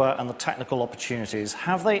software and the technical opportunities,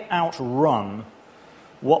 have they outrun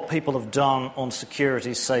what people have done on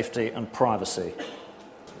security, safety, and privacy?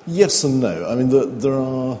 Yes and no. I mean, there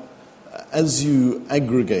are, as you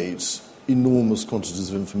aggregate enormous quantities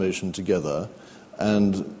of information together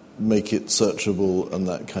and make it searchable and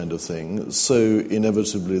that kind of thing, so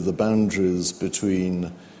inevitably the boundaries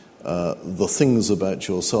between the things about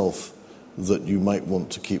yourself that you might want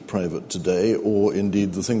to keep private today, or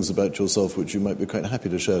indeed the things about yourself which you might be quite happy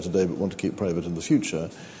to share today but want to keep private in the future,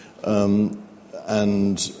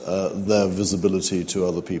 and their visibility to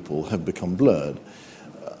other people have become blurred.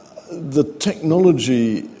 The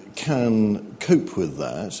technology can cope with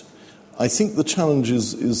that. I think the challenge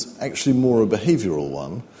is actually more a behavioural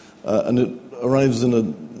one, and it arrives in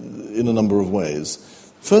a number of ways.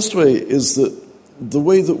 First way is that the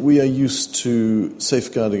way that we are used to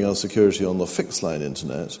safeguarding our security on the fixed-line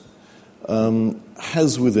internet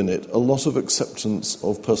has within it a lot of acceptance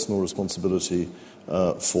of personal responsibility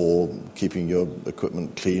for keeping your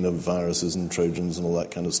equipment clean of viruses and trojans and all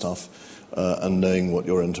that kind of stuff, and knowing what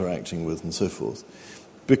you're interacting with and so forth.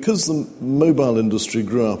 Because the mobile industry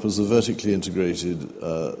grew up as a vertically integrated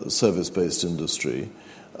service-based industry,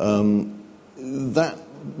 the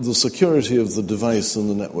security of the device and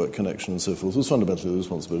the network connection and so forth was fundamentally the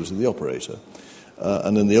responsibility of the operator.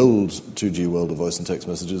 And in the old 2G world of voice and text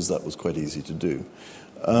messages, that was quite easy to do.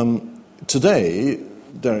 Today,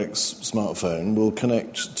 Derek's smartphone will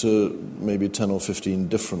connect to maybe 10 or 15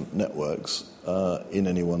 different networks in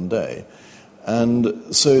any one day.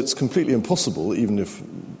 And so it's completely impossible, even if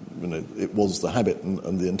it was the habit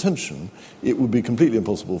and the intention, it would be completely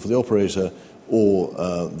impossible for the operator or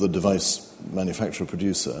the device manufacturer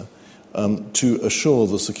producer to assure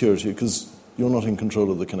the security, because you're not in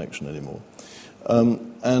control of the connection anymore.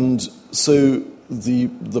 And so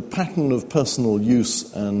the pattern of personal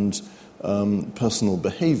use and personal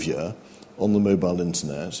behaviour on the mobile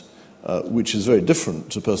internet, which is very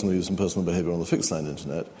different to personal use and personal behaviour on the fixed-line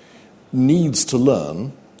internet, needs to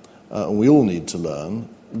learn, and we all need to learn,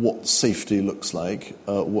 what safety looks like,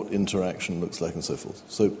 what interaction looks like, and so forth.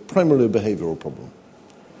 So primarily a behavioural problem.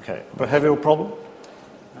 Okay, behavioural problem?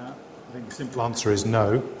 I think the simple answer is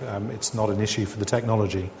no. It's not an issue for the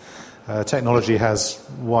technology. Technology has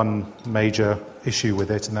one major issue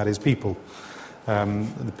with it, and that is people.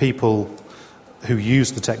 The people who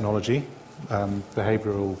use the technology,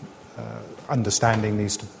 behavioural understanding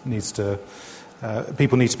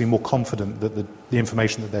people need to be more confident that the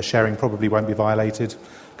information that they're sharing probably won't be violated,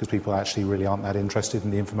 because people actually really aren't that interested in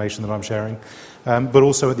the information that I'm sharing. But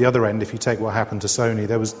also at the other end, if you take what happened to Sony,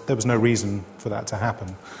 there was no reason for that to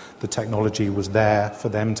happen. The technology was there for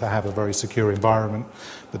them to have a very secure environment,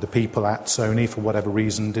 but the people at Sony, for whatever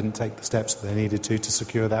reason, didn't take the steps that they needed to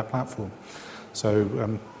secure that platform.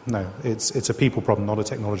 So, no, it's a people problem, not a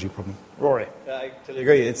technology problem. Rory? I totally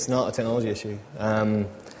agree. It's not a technology issue.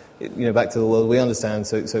 Back to the world we understand.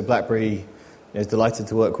 So BlackBerry is delighted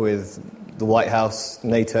to work with the White House,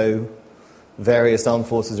 NATO, various armed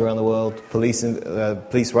forces around the world, police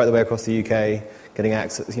right the way across the UK, getting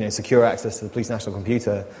access, secure access to the police national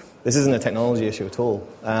computer. This isn't a technology issue at all.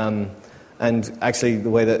 And actually,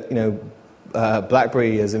 the way that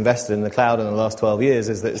BlackBerry has invested in the cloud in the last 12 years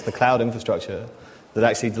is that it's the cloud infrastructure that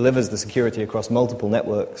actually delivers the security across multiple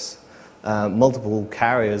networks, multiple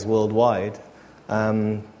carriers worldwide.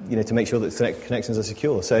 To make sure that connections are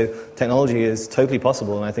secure. So technology is totally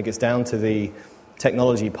possible, and I think it's down to the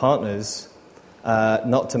technology partners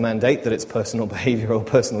not to mandate that it's personal behavior or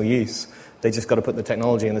personal use. They just got to put the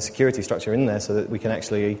technology and the security structure in there so that we can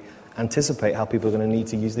actually anticipate how people are going to need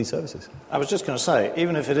to use these services. I was just going to say,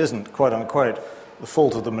 even if it isn't, quote unquote, the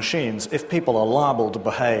fault of the machines, if people are liable to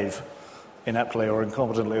behave ineptly or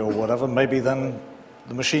incompetently or whatever, maybe then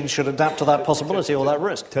the machines should adapt to that possibility or that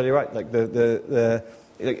risk. Totally right. Like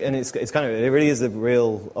and it's kind of, it really is a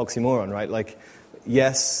real oxymoron, right? Like,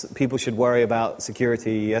 yes, people should worry about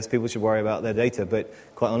security. Yes, people should worry about their data. But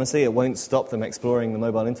quite honestly, it won't stop them exploring the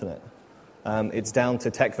mobile internet. It's down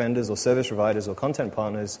to tech vendors or service providers or content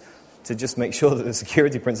partners to just make sure that the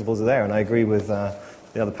security principles are there. And I agree with the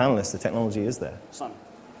other panelists. The technology is there. Simon.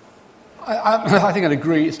 I think I'd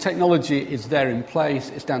agree. It's technology is there in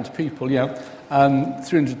place. It's down to people.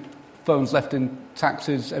 300 phones left in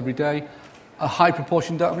taxis every day. A high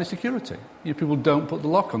proportion don't have any security. People don't put the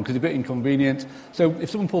lock on because it's a bit inconvenient. So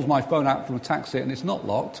if someone pulls my phone out from a taxi and it's not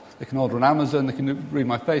locked, they can order on Amazon, they can read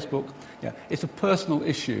my Facebook. Yeah, it's a personal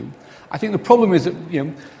issue. I think the problem is that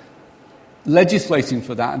legislating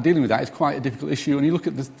for that and dealing with that is quite a difficult issue. And you look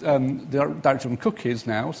at the directive on cookies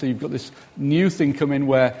now, so you've got this new thing come in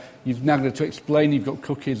where you've now got to explain you've got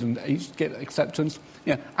cookies and each get acceptance.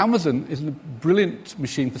 Amazon is a brilliant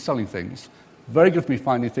machine for selling things. Very good for me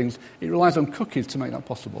finding things. It relies on cookies to make that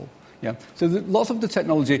possible. So lots of the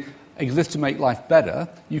technology exists to make life better.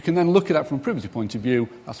 You can then look at that from a privacy point of view.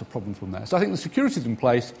 That's a problem from there. So I think the security is in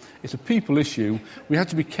place. It's a people issue. We have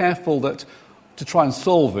to be careful that to try and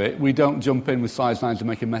solve it, we don't jump in with size 9s and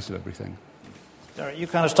make a mess of everything. Derek, you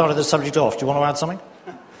kind of started this subject off. Do you want to add something?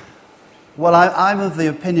 Well, I'm of the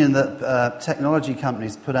opinion that technology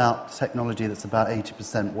companies put out technology that's about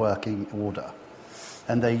 80% working order.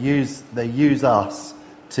 And they use us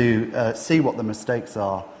to see what the mistakes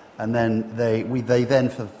are, and then they then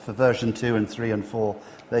for version 2 and 3 and 4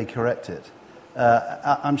 they correct it.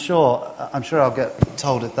 I'm sure I'll get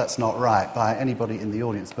told if that's not right by anybody in the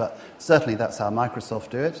audience, but certainly that's how Microsoft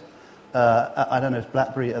do it. I don't know if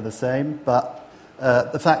BlackBerry are the same, but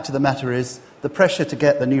the fact of the matter is the pressure to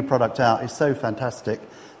get the new product out is so fantastic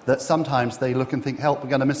that sometimes they look and think, help, we're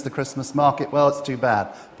going to miss the Christmas market. Well, it's too bad.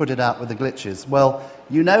 Put it out with the glitches. Well,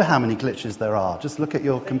 you know how many glitches there are. Just look at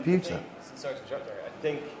your computer. Sorry to interrupt, Derek. I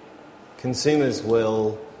think consumers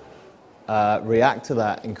will react to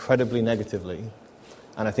that incredibly negatively.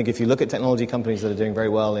 And I think if you look at technology companies that are doing very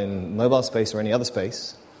well in mobile space or any other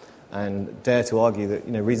space, and dare to argue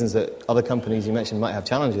that reasons that other companies you mentioned might have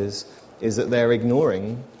challenges, is that they're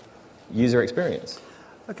ignoring user experience.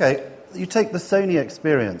 Okay. You take the Sony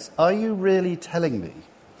experience. Are you really telling me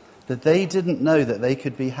that they didn't know that they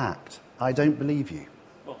could be hacked? I don't believe you.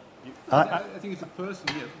 Well, I think it's a person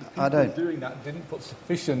here. The people doing that didn't put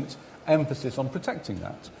sufficient emphasis on protecting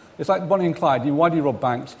that. It's like Bonnie and Clyde. Why do you rob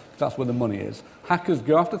banks? Because that's where the money is. Hackers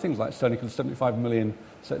go after things like Sony because 75 million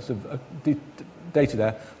sets of data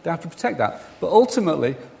there. They have to protect that. But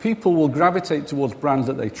ultimately, people will gravitate towards brands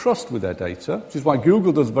that they trust with their data, which is why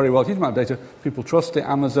Google does very well. Huge amount of data. People trust it,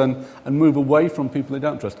 Amazon, and move away from people they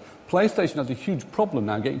don't trust. PlayStation has a huge problem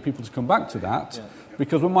now getting people to come back to that,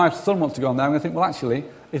 because when my son wants to go on there, I'm going to think, well, actually,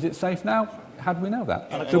 is it safe now? How do we know that?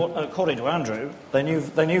 And according to Andrew, they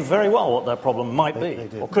knew very well what their problem might be,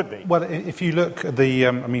 or could be. Well, if you look at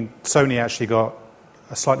Sony actually got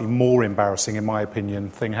a slightly more embarrassing, in my opinion,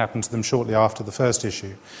 thing happened to them shortly after the first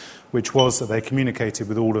issue, which was that they communicated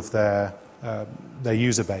with all of their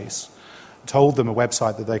user base, told them a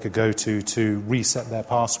website that they could go to reset their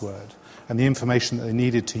password, and the information that they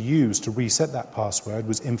needed to use to reset that password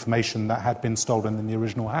was information that had been stolen in the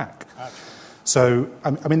original hack. So,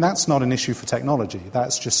 that's not an issue for technology.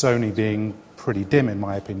 That's just Sony being pretty dim, in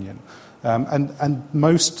my opinion.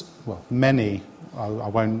 Many,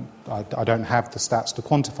 I don't have the stats to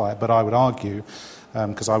quantify it, but I would argue,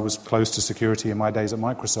 because I was close to security in my days at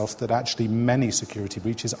Microsoft, that actually many security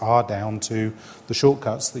breaches are down to the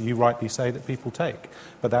shortcuts that you rightly say that people take.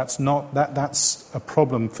 But that's a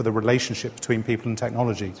problem for the relationship between people and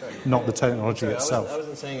technology, not the technology itself. I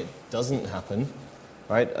wasn't saying it doesn't happen,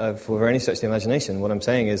 right, for any stretch of the imagination. What I'm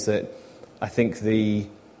saying is that I think the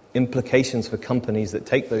implications for companies that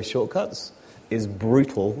take those shortcuts is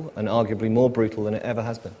brutal, and arguably more brutal than it ever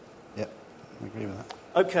has been. Yep, I agree with that.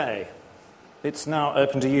 Okay, it's now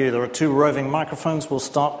open to you. There are 2 roving microphones. We'll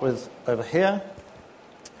start with over here.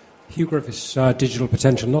 Hugh Griffiths, Digital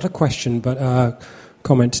Potential. Not a question, but a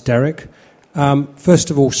comment to Derek.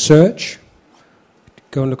 First of all, search.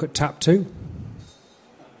 Go and look at Tap 2.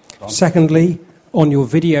 Secondly, on your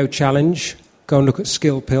video challenge, go and look at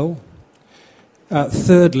Skill Pill.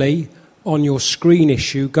 Thirdly, on your screen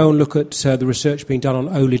issue, go and look at the research being done on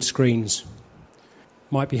OLED screens.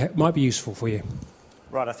 Might be useful for you.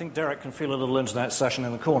 Right, I think Derek can feel a little internet session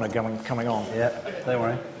in the corner coming on. Yeah, don't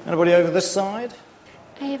worry. Anybody over this side?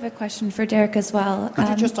 I have a question for Derek as well. Could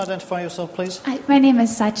you just identify yourself, please? My name is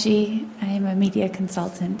Sachi. I am a media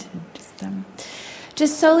consultant.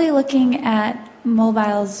 Just solely looking at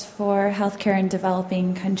mobiles for healthcare in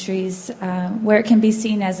developing countries, where it can be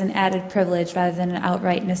seen as an added privilege rather than an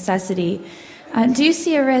outright necessity. Do you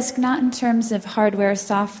see a risk, not in terms of hardware,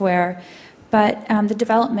 software, but the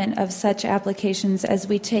development of such applications as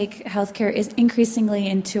we take healthcare is increasingly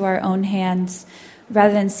into our own hands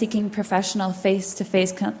rather than seeking professional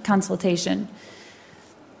face-to-face consultation?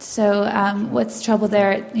 So what's trouble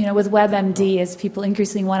there, with WebMD, as people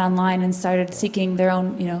increasingly went online and started seeking their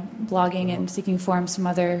own, blogging and seeking forums from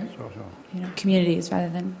other, communities rather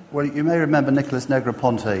than... Well, you may remember Nicholas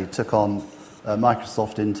Negroponte took on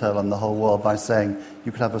Microsoft, Intel, and the whole world by saying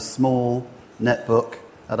you could have a small netbook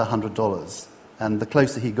at $100. And the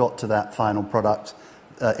closer he got to that final product,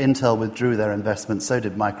 Intel withdrew their investment, so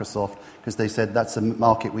did Microsoft, because they said that's a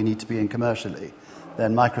market we need to be in commercially.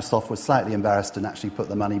 Then Microsoft was slightly embarrassed and actually put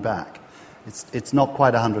the money back. It's not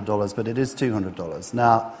quite $100, but it is $200.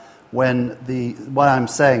 Now, why I'm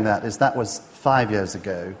saying that is that was 5 years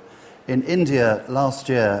ago. In India last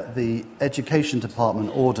year, the education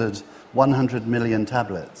department ordered 100 million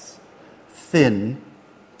tablets, thin,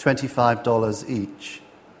 $25 each.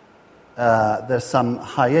 There's some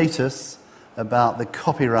hiatus about the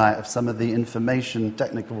copyright of some of the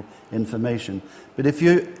technical information. But if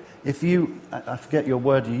you, I forget your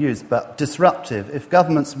word you used, but disruptive, if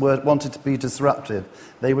governments wanted to be disruptive,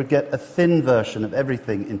 they would get a thin version of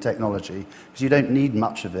everything in technology, because you don't need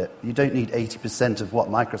much of it. You don't need 80% of what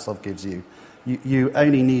Microsoft gives you. You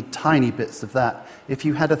only need tiny bits of that. If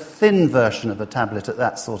you had a thin version of a tablet at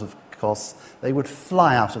that sort of cost, they would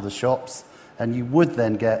fly out of the shops, and you would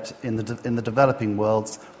then get, in the developing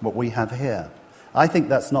worlds, what we have here. I think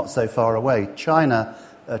that's not so far away. China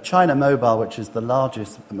Mobile, which is the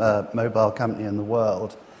largest mobile company in the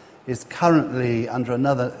world, is currently under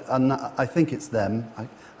another, I think it's them,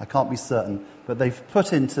 I can't be certain, but they've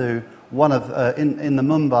put into into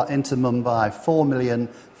Mumbai 4 million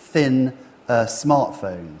thin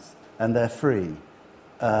smartphones, and they're free.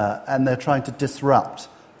 And they're trying to disrupt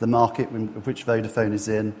the market which Vodafone is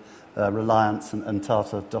in, Reliance and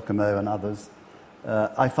Tata Docomo and others.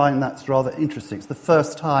 I find that's rather interesting. It's the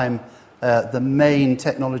first time the main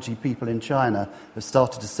technology people in China have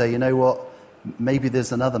started to say, you know what, maybe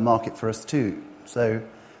there's another market for us too. So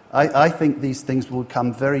I think these things will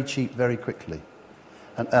come very cheap very quickly.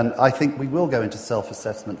 And I think we will go into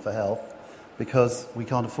self-assessment for health because we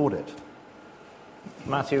can't afford it.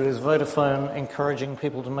 Matthew, is Vodafone encouraging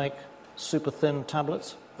people to make super thin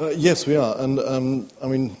tablets? Yes, we are. And,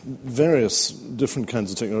 various different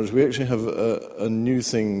kinds of technology. We actually have a new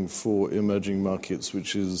thing for emerging markets,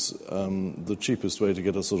 which is the cheapest way to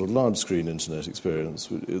get a sort of large-screen internet experience.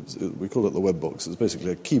 We call it the web box. It's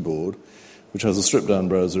basically a keyboard which has a stripped-down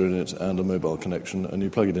browser in it and a mobile connection, and you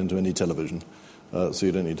plug it into any television, so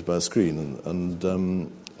you don't need to buy a screen.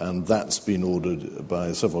 And that's been ordered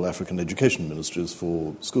by several African education ministries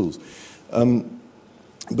for schools.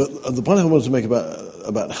 But the point I wanted to make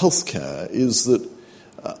about healthcare is that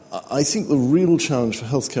I think the real challenge for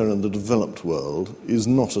healthcare in the developed world is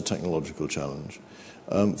not a technological challenge.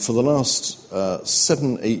 For the last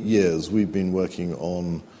 7-8 years, we've been working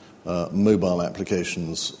on mobile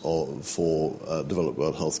applications for developed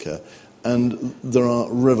world healthcare. And there are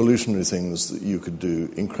revolutionary things that you could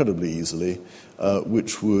do incredibly easily,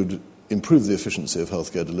 which would improve the efficiency of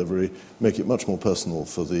healthcare delivery, make it much more personal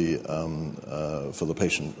for the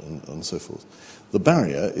patient, and so forth. The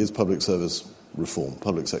barrier is public service reform,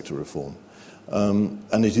 public sector reform.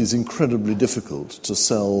 And it is incredibly difficult to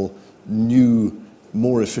sell new,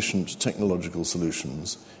 more efficient technological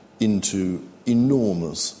solutions into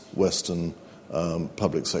enormous Western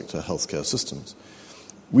public sector healthcare systems.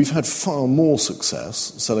 We've had far more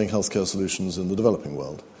success selling healthcare solutions in the developing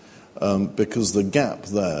world. Because the gap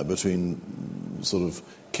there between sort of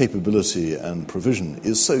capability and provision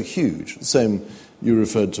is so huge. Same, you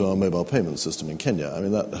referred to our mobile payment system in Kenya.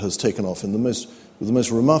 That has taken off with the most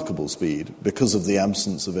remarkable speed because of the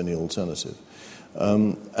absence of any alternative.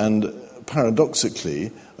 And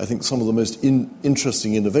paradoxically, I think some of the most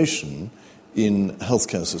interesting innovation in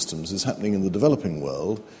healthcare systems is happening in the developing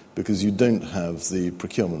world because you don't have the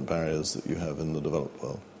procurement barriers that you have in the developed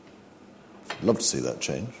world. Love to see that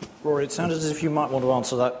change. Rory, it sounded as if you might want to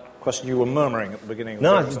answer that question. You were murmuring at the beginning.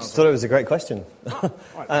 No, I just thought it was a great question.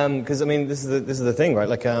 Because, this is the thing, right?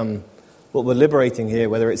 What we're liberating here,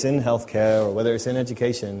 whether it's in healthcare or whether it's in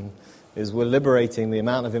education, is we're liberating the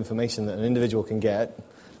amount of information that an individual can get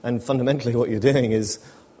And fundamentally what you're doing is,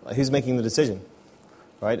 who's making the decision?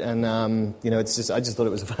 Right? And, I just thought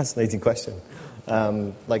it was a fascinating question.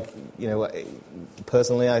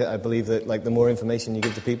 Personally, I believe that, the more information you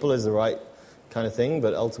give to people is the right kind of thing,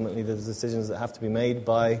 but ultimately there's decisions that have to be made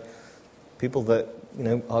by people that,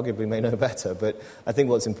 arguably may know better. But I think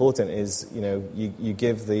what's important is, you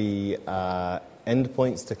give the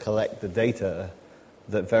endpoints to collect the data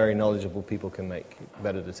that very knowledgeable people can make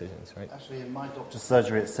better decisions, right? Actually, in my doctor's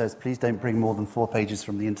surgery, it says, please don't bring more than 4 pages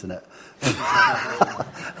from the internet.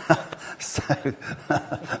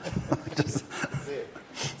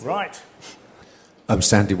 Right. I'm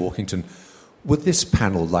Sandy Walkington. Would this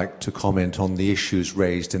panel like to comment on the issues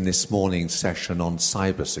raised in this morning's session on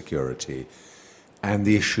cybersecurity and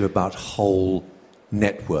the issue about whole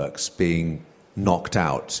networks being knocked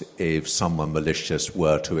out if someone malicious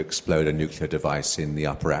were to explode a nuclear device in the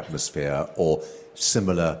upper atmosphere, or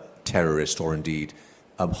similar terrorist or indeed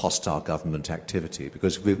hostile government activity?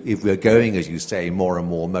 Because if we're going, as you say, more and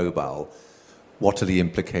more mobile, what are the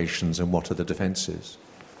implications and what are the defences?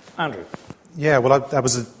 Andrew. Yeah, well, that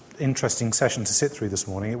was an interesting session to sit through this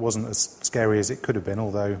morning. It wasn't as scary as it could have been,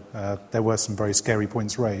 although there were some very scary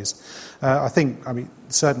points raised.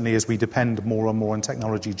 Certainly as we depend more and more on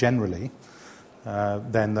technology generally,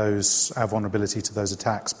 then our vulnerability to those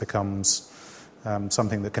attacks becomes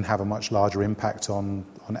something that can have a much larger impact on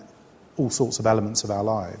all sorts of elements of our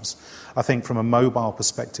lives. I think from a mobile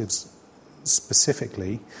perspective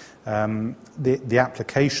specifically, the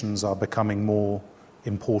applications are becoming more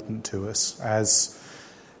important to us as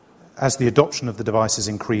the adoption of the devices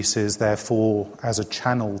increases. Therefore, as a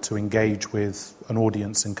channel to engage with an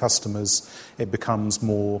audience and customers, it becomes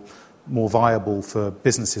more viable for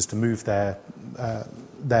businesses to move their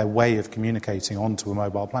way of communicating onto a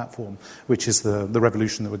mobile platform, which is the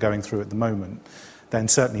revolution that we're going through at the moment. Then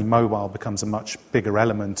certainly mobile becomes a much bigger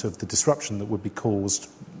element of the disruption that would be caused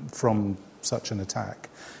from such an attack.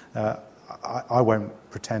 I won't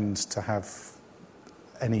pretend to have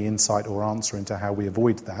any insight or answer into how we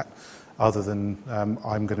avoid that, other than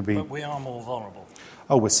I'm going to be... But we are more vulnerable.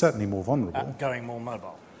 Oh, we're certainly more vulnerable. At going more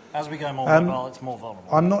mobile. As we go more mobile, it's more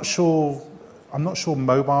vulnerable. I'm not sure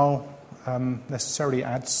mobile necessarily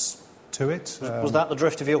adds to it. Was that the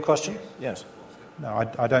drift of your question? Yes.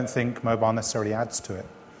 No, I don't think mobile necessarily adds to it.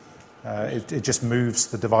 It just moves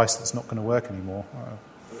the device that's not going to work anymore.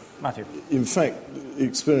 Matthew. In fact,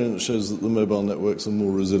 experience shows that the mobile networks are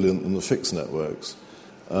more resilient than the fixed networks.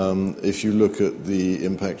 If you look at the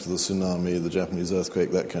impact of the tsunami, the Japanese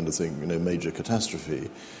earthquake, that kind of thing, major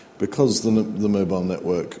catastrophe, because the mobile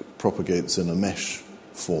network propagates in a mesh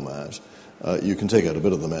format, you can take out a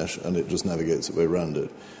bit of the mesh and it just navigates its way around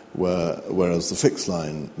it. Whereas the fixed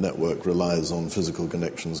line network relies on physical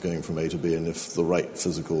connections going from A to B, and if the right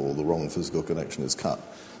physical or the wrong physical connection is cut,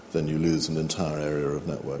 then you lose an entire area of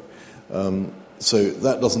network. So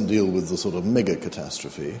that doesn't deal with the sort of mega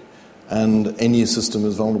catastrophe. And any system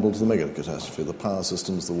is vulnerable to the mega catastrophe, the power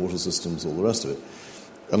systems, the water systems, all the rest of it.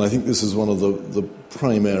 And I think this is one of the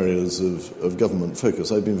prime areas of government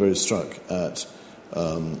focus. I've been very struck at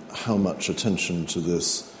how much attention to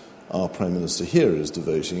this our Prime Minister here is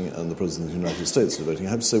devoting and the President of the United States is devoting. I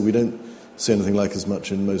have to say we don't see anything like as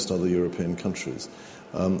much in most other European countries.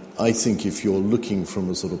 I think if you're looking from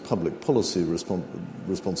a sort of public policy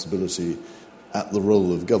responsibility at the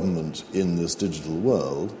role of government in this digital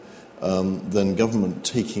world, then government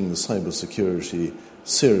taking the cybersecurity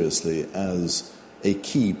seriously as a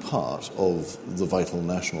key part of the vital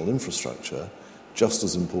national infrastructure, just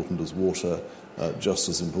as important as water, just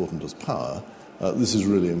as important as power, this is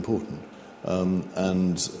really important.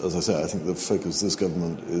 And as I say, I think the focus this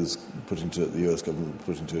government is putting to it, the US government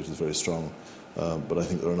putting to it, is very strong. But I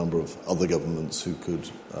think there are a number of other governments who could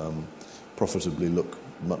profitably look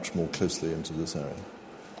much more closely into this area.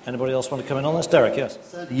 Anybody else want to come in on this? Derek, yes.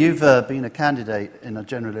 You've been a candidate in a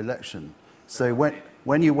general election. So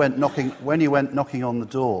when you went knocking on the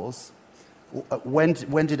doors, when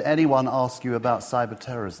did anyone ask you about cyber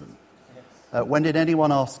terrorism? When did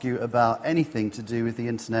anyone ask you about anything to do with the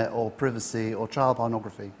internet or privacy or child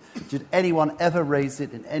pornography? Did anyone ever raise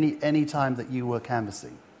it in any time that you were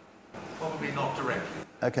canvassing? Probably not directly.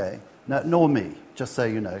 Okay. No, nor me, just so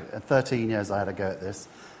you know. 13 years I had a go at this.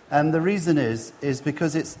 And the reason is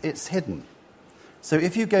because it's hidden. So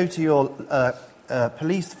if you go to your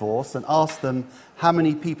police force and ask them how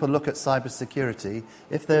many people look at cybersecurity,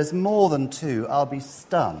 if there's more than 2, I'll be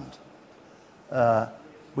stunned.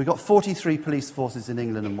 We've got 43 police forces in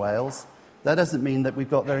England and Wales. That doesn't mean that we've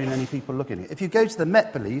got very many people looking at it. If you go to the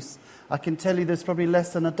Met Police, I can tell you there's probably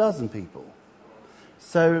less than a dozen people.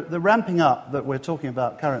 So the ramping up that we're talking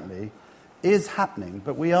about currently is happening,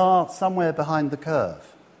 but we are somewhere behind the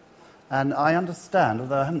curve. And I understand,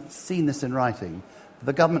 although I haven't seen this in writing,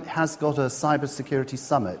 the government has got a cybersecurity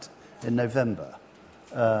summit in November.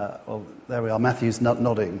 Well, there we are, Matthew's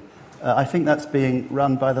nodding. I think that's being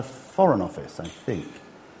run by the Foreign Office, I think.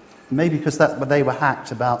 Maybe because they were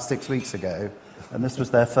hacked about 6 weeks ago, and this was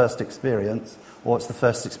their first experience, or it's the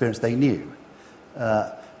first experience they knew.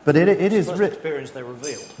 But it is... the first experience they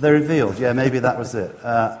revealed. They revealed, yeah, maybe that was it.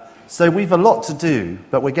 So we've a lot to do,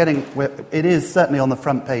 but it is certainly on the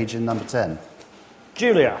front page in number 10.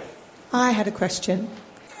 Julia. I had a question.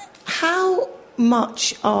 How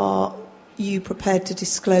much are you prepared to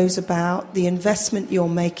disclose about the investment you're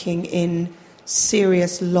making in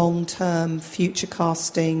serious long-term future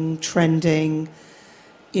casting, trending?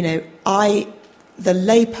 You know, the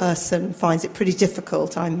layperson finds it pretty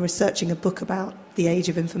difficult. I'm researching a book about the age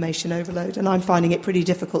of information overload, and I'm finding it pretty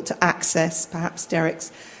difficult to access. Perhaps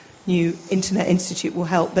Derek's new Internet Institute will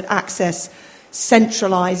help, but access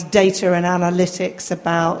centralised data and analytics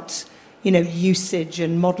about, usage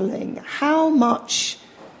and modelling. How much,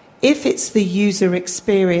 if it's the user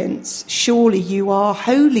experience, surely you are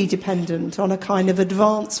wholly dependent on a kind of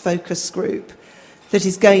advanced focus group that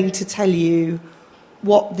is going to tell you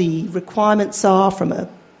what the requirements are from a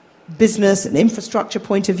business and infrastructure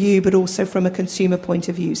point of view, but also from a consumer point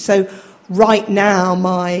of view. So right now,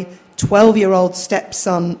 my 12-year-old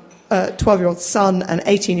son and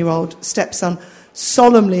 18-year-old stepson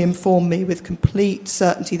solemnly inform me with complete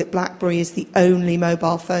certainty that BlackBerry is the only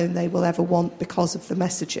mobile phone they will ever want because of the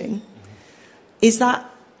messaging. Is that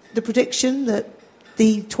the prediction, that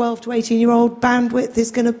the 12 to 18-year-old bandwidth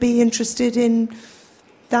is going to be interested in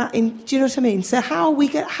that? Do you know what I mean? So how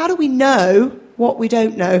do we know what we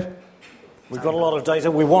don't know? We've got a lot of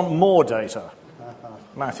data. We want more data.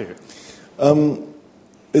 Matthew.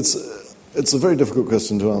 It's a very difficult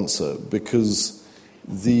question to answer, because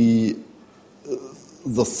the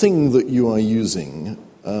thing that you are using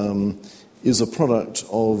is a product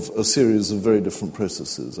of a series of very different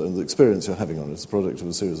processes, and the experience you're having on it is a product of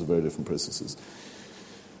a series of very different processes.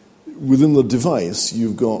 Within the device,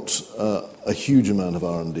 you've got a huge amount of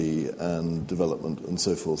R&D and development and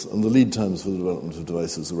so forth, and the lead times for the development of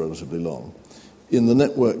devices are relatively long. In the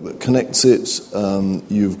network that connects it,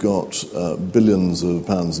 you've got billions of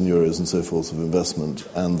pounds and euros and so forth of investment,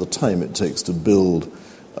 and the time it takes to build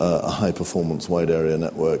a high-performance wide-area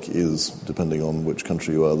network is, depending on which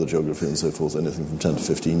country you are, the geography and so forth, anything from 10 to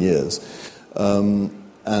 15 years.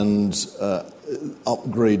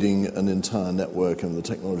 Upgrading an entire network, and the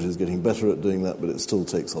technology is getting better at doing that, but it still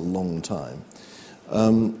takes a long time.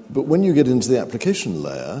 But when you get into the application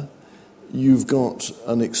layer, you've got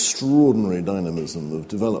an extraordinary dynamism of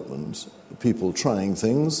development, people trying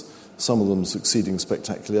things, some of them succeeding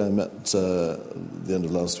spectacularly. I met at the end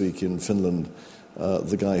of last week in Finland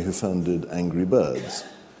the guy who founded Angry Birds.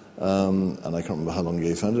 And I can't remember how long ago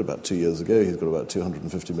he founded it, about 2 years ago. He's got about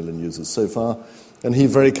 250 million users so far. And he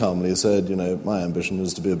very calmly said, my ambition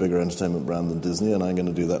is to be a bigger entertainment brand than Disney, and I'm going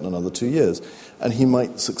to do that in another 2 years. And he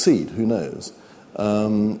might succeed, who knows?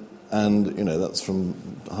 That's from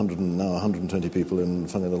 120 people in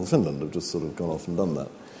funny little Finland have just sort of gone off and done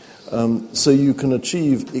that. So you can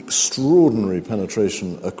achieve extraordinary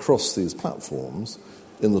penetration across these platforms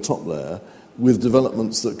in the top layer with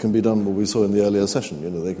developments that can be done, what we saw in the earlier session.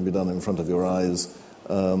 They can be done in front of your eyes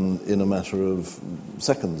in a matter of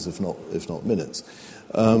seconds, if not minutes.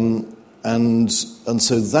 And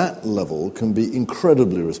so that level can be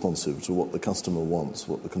incredibly responsive to what the customer wants,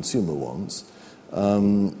 what the consumer wants,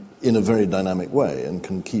 in a very dynamic way, and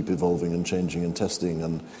can keep evolving and changing and testing,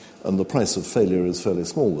 and the price of failure is fairly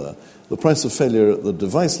small there. The price of failure at the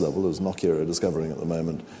device level, as Nokia are discovering at the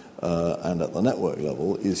moment, and at the network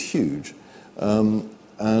level, is huge.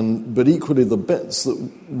 But equally, the bets that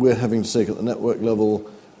we're having to take at the network level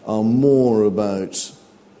are more about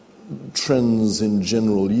trends in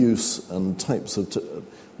general use and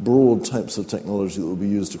broad types of technology that will be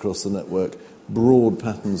used across the network, broad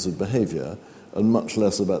patterns of behavior, and much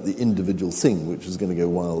less about the individual thing which is going to go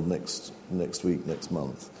wild next week, next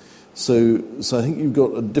month. So I think you've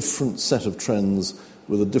got a different set of trends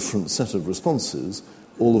with a different set of responses,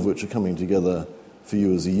 all of which are coming together for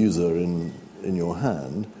you as a user in your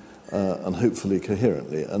hand, and hopefully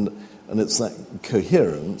coherently. And it's that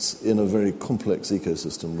coherence in a very complex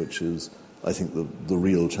ecosystem which is, I think, the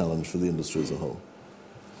real challenge for the industry as a whole.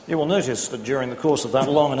 You will notice that during the course of that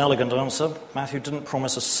long and elegant answer, Matthew didn't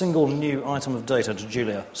promise a single new item of data to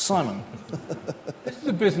Julia. Simon? This is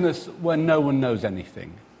a business where no one knows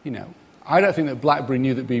anything. I don't think that BlackBerry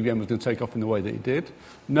knew that BBM was going to take off in the way that it did.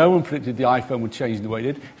 No one predicted the iPhone would change in the way it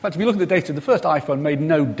did. In fact, if you look at the data, the first iPhone made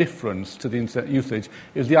no difference to the internet usage.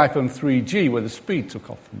 It was the iPhone 3G where the speed took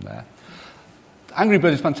off from there. Angry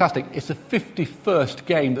Birds is fantastic. It's the 51st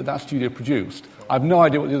game that studio produced. I have no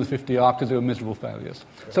idea what the other 50 are because they were miserable failures.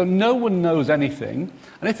 So no one knows anything.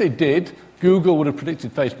 And if they did, Google would have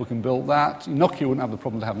predicted Facebook and built that. Nokia wouldn't have the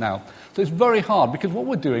problem they have now. So it's very hard because what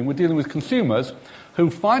we're dealing with consumers who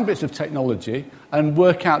find bits of technology and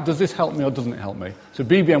work out, does this help me or doesn't it help me? So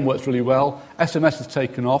BBM works really well. SMS has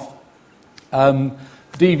taken off.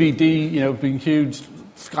 DVD, being huge.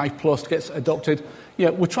 Skype Plus gets adopted.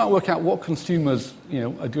 We're trying to work out what consumers,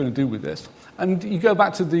 are going to do with this. And you go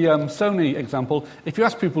back to the Sony example. If you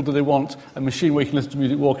ask people, do they want a machine where you can listen to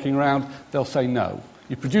music walking around, they'll say no.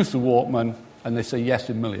 You produce a Walkman, and they say yes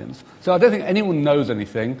in millions. So I don't think anyone knows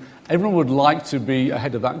anything. Everyone would like to be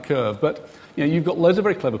ahead of that curve. But you've got loads of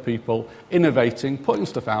very clever people innovating, putting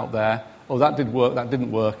stuff out there. Oh, that did work, that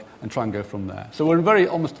didn't work, and try and go from there. So we're in a very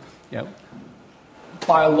almost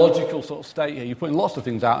biological sort of state here. You're putting lots of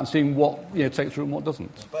things out and seeing what takes root and what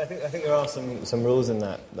doesn't. But I think there are some rules in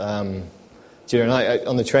that. Julia and I,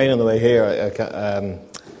 on the train on the way here,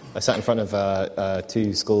 I sat in front of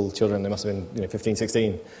two school children. They must have been 15,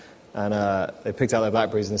 16. And they picked out their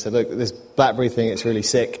BlackBerries and said, look, this BlackBerry thing, it's really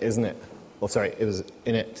sick, isn't it? Well, sorry, it was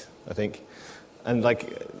in it, I think. And,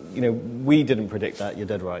 we didn't predict that. You're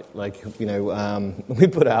dead right. We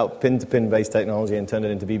put out pin-to-pin based technology and turned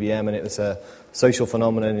it into BBM, and it was a social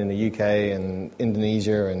phenomenon in the UK and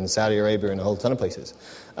Indonesia and Saudi Arabia and a whole ton of places.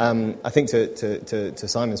 I think to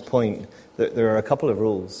Simon's point, that there are a couple of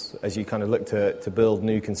rules as you kind of look to build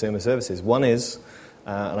new consumer services. One is,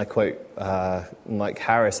 and I quote Mike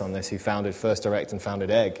Harris on this, who founded First Direct and founded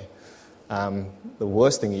Egg, the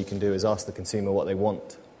worst thing you can do is ask the consumer what they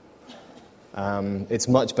want. It's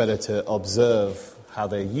much better to observe how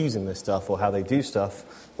they're using this stuff or how they do stuff,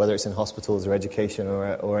 whether it's in hospitals or education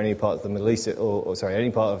or any part of the Middle East,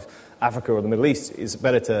 any part of Africa or the Middle East. It's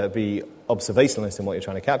better to be observationalist in what you're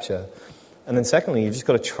trying to capture. And then secondly, you've just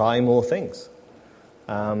got to try more things.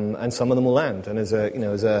 And some of them will land. And as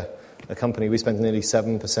a company, we spend nearly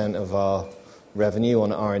 7% of our revenue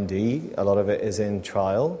on R&D. A lot of it is in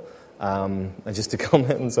trial. And just to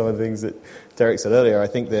comment on some of the things that Derek said earlier, I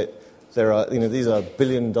think that there are, these are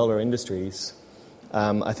billion-dollar industries.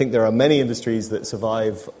 I think there are many industries that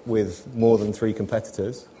survive with more than 3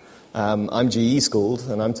 competitors. I'm GE schooled,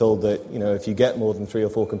 and I'm told that, if you get more than 3 or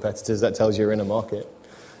 4 competitors, that tells you you're in a market.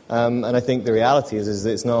 And I think the reality is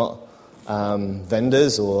that it's not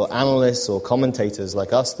vendors or analysts or commentators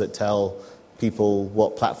like us that tell people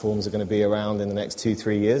what platforms are going to be around in the next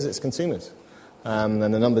 2-3 years. It's consumers. And the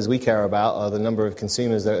numbers we care about are the number of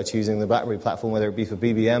consumers that are choosing the BlackBerry platform, whether it be for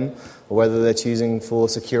BBM or whether they're choosing for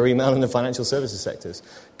secure email in the financial services sectors.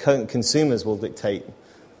 Consumers will dictate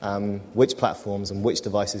which platforms and which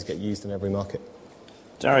devices get used in every market.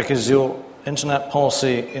 Derek, is your Internet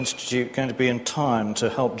Policy Institute going to be in time to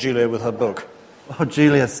help Julia with her book? Oh,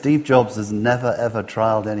 Julia, Steve Jobs has never, ever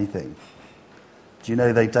trialled anything. Do you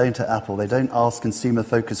know they don't at Apple? They don't ask consumer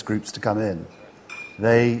focus groups to come in.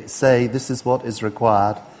 They say, this is what is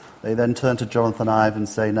required. They then turn to Jonathan Ive and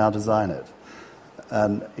say, now design it.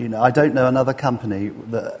 And, I don't know another company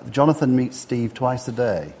that Jonathan meets Steve twice a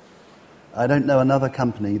day. I don't know another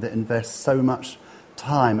company that invests so much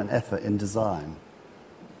time and effort in design.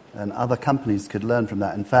 And other companies could learn from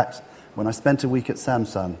that. In fact, when I spent a week at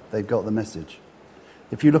Samsung, they got the message.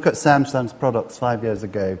 If you look at Samsung's products 5 years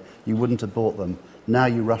ago, you wouldn't have bought them. Now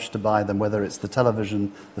you rush to buy them, whether it's the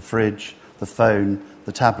television, the fridge, the phone,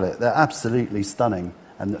 the tablet. They're absolutely stunning.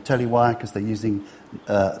 And I'll tell you why, because they're using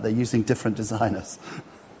different designers.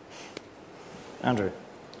 Andrew,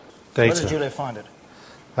 data. Where did Julia find it?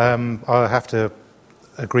 I have to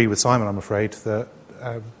agree with Simon, I'm afraid, that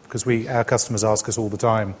because our customers ask us all the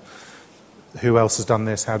time, who else has done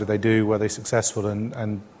this, how did they do, were they successful,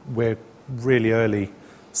 and we're really early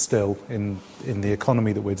still in the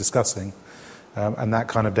economy that we're discussing, and that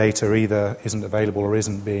kind of data either isn't available or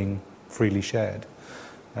isn't being freely shared.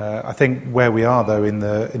 I think where we are, though, in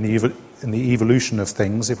the evolution of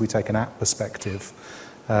things, if we take an app perspective,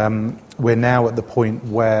 we're now at the point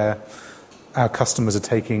where our customers are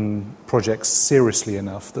taking projects seriously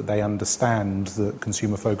enough that they understand that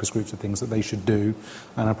consumer focus groups are things that they should do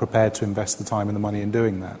and are prepared to invest the time and the money in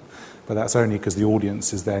doing that. But that's only because the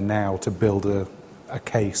audience is there now to build a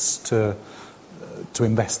case to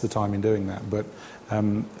invest the time in doing that. But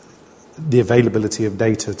the availability of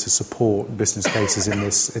data to support business cases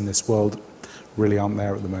in this world really aren't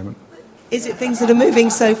there at the moment. Is it things that are moving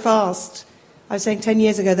so fast? I was saying 10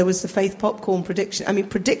 years ago there was the Faith Popcorn prediction. I mean,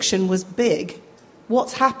 prediction was big.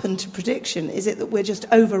 What's happened to prediction? Is it that we're just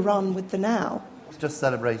overrun with the now? It's just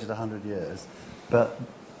celebrated 100 years. But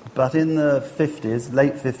in the 50s,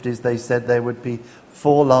 late 50s, they said there would be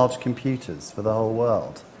 4 large computers for the whole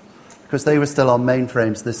world. Because they were still on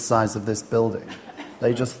mainframes this size of this building.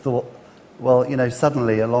 They just thought, well,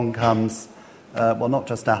 suddenly along comes, not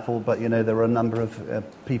just Apple, but, there were a number of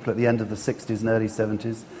people at the end of the 60s and early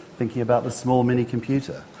 70s thinking about the small mini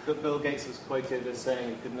computer. But Bill Gates was quoted as saying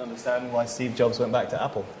he couldn't understand why Steve Jobs went back to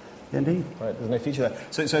Apple. Indeed. Right, there's no future there.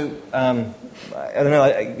 So I don't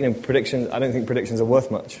know, predictions, I don't think predictions are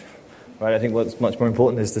worth much. Right, I think what's much more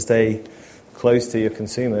important is to stay close to your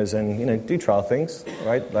consumers and, do trial things,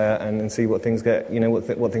 right, and see what things get,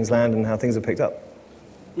 what things land and how things are picked up.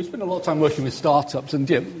 We spend a lot of time working with startups, and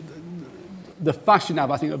the fashion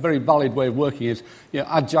app, I think, a very valid way of working is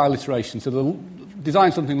agile iteration. So they'll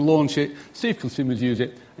design something, launch it, see if consumers use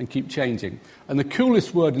it, and keep changing. And the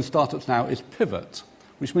coolest word in startups now is pivot,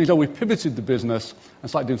 which means, we've pivoted the business and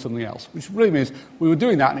started doing something else, which really means we were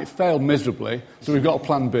doing that and it failed miserably, so we've got a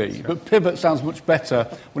plan B. Sure. But pivot sounds much better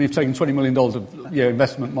when you've taken $20 million of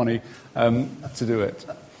investment money to do it.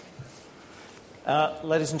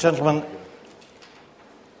 Ladies and gentlemen,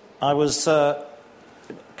 I was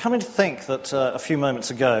coming to think that a few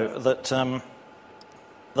moments ago that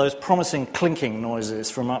those promising clinking noises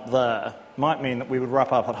from up there might mean that we would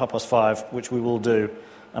wrap up at 5:30, which we will do,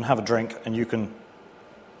 and have a drink, and you can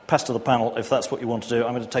pester the panel if that's what you want to do.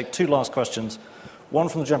 I'm going to take 2 last questions, one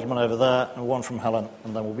from the gentleman over there and one from Helen,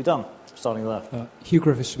 and then we'll be done, starting there. Hugh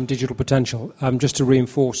Griffiths from Digital Potential. Just to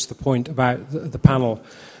reinforce the point about the panel,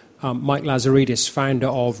 Mike Lazaridis, founder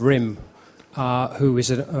of RIM, who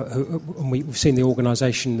is we've seen the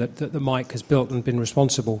organisation that Mike has built and been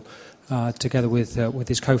responsible, together with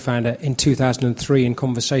his co-founder. In 2003, in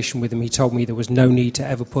conversation with him, he told me there was no need to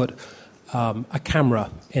ever put a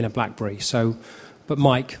camera in a BlackBerry. But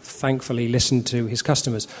Mike, thankfully, listened to his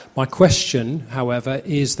customers. My question, however,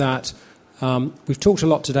 is that we've talked a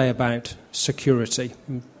lot today about security,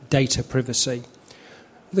 data privacy.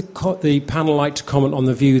 The panel like to comment on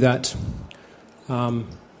the view that, a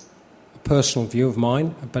personal view of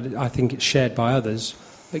mine, but I think it's shared by others,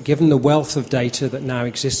 that given the wealth of data that now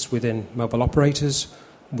exists within mobile operators,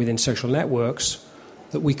 within social networks,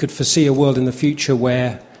 that we could foresee a world in the future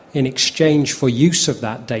where, in exchange for use of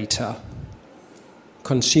that data,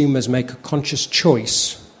 consumers make a conscious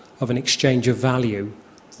choice of an exchange of value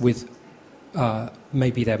with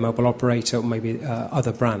maybe their mobile operator or maybe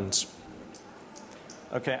other brands.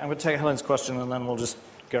 Okay, I'm going to take Helen's question and then we'll just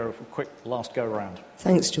go for a quick last go-around.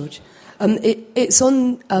 Thanks, George. It's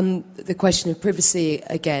on the question of privacy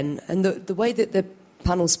again, and the way that the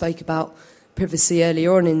panel spoke about privacy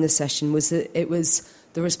earlier on in the session was that it was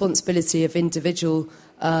the responsibility of individual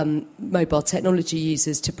mobile technology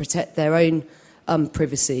users to protect their own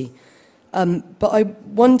privacy. But I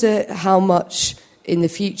wonder how much in the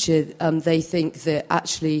future they think that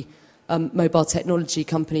actually mobile technology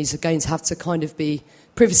companies are going to have to kind of be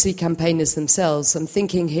privacy campaigners themselves. I'm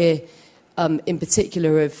thinking here in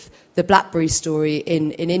particular of the BlackBerry story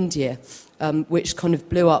in India, which kind of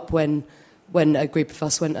blew up when a group of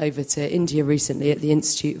us went over to India recently at the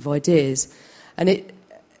Institute of Ideas. And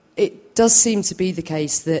it does seem to be the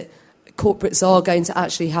case that corporates are going to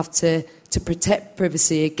actually have to protect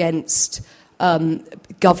privacy against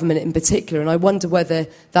government in particular. And I wonder whether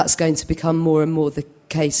that's going to become more and more the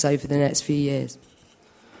case over the next few years.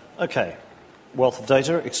 Okay. Wealth of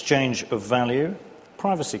data, exchange of value,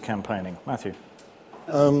 privacy campaigning. Matthew.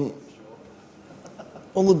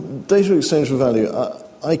 On the data exchange of value,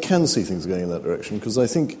 I can see things going in that direction because I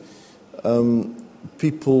think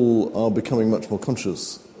people are becoming much more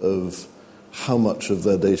conscious of how much of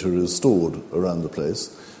their data is stored around the place,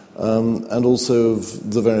 and also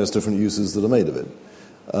of the various different uses that are made of it.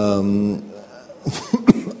 And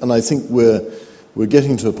I think we're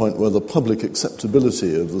getting to a point where the public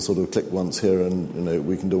acceptability of the sort of click once here and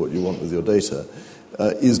we can do what you want with your data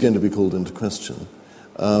is going to be called into question.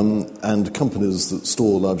 And companies that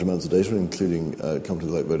store large amounts of data, including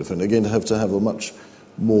companies like Vodafone, are going to have a much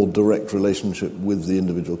more direct relationship with the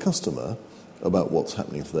individual customer about what's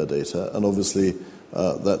happening to their data. And obviously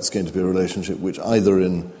that's going to be a relationship which either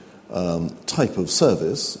in type of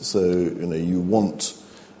service, so you want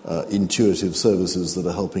intuitive services that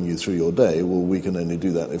are helping you through your day, well, we can only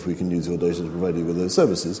do that if we can use your data to provide you with those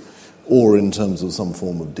services, or in terms of some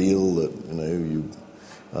form of deal that, you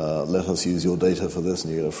let us use your data for this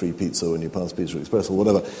and you get a free pizza when you pass Pizza Express or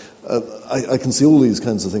whatever. I can see all these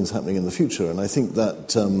kinds of things happening in the future, and I think that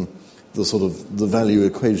the value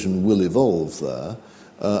equation will evolve there,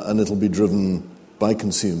 and it'll be driven by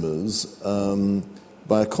consumers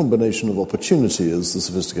by a combination of opportunity as the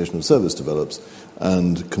sophistication of service develops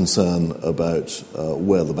and concern about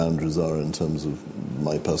where the boundaries are in terms of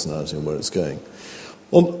my personality and where it's going.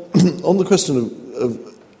 On the question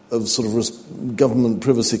of sort of government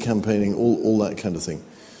privacy campaigning, all that kind of thing,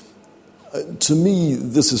 to me,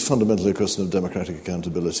 this is fundamentally a question of democratic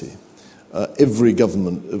accountability. Every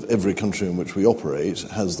government of every country in which we operate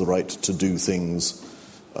has the right to do things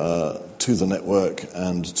to the network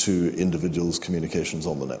and to individuals' communications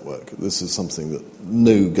on the network. This is something that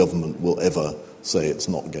no government will ever say it's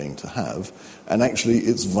not going to have, and actually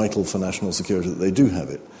it's vital for national security that they do have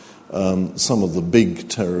it. Some of the big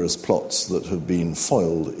terrorist plots that have been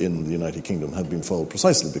foiled in the United Kingdom have been foiled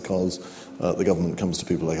precisely because the government comes to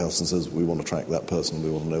people like us and says, we want to track that person, we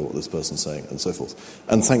want to know what this person's saying, and so forth.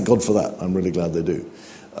 And thank God for that. I'm really glad they do.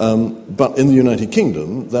 But in the United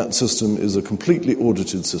Kingdom, that system is a completely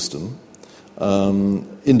audited system,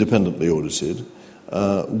 independently audited.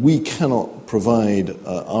 We cannot provide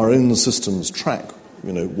our own systems track,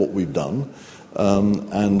 what we've done,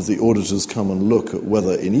 and the auditors come and look at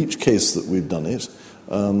whether in each case that we've done it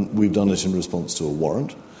in response to a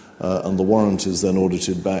warrant, and the warrant is then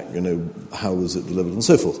audited back, how was it delivered and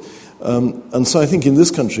so forth. And so I think in this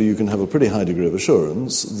country you can have a pretty high degree of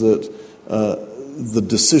assurance that the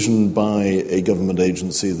decision by a government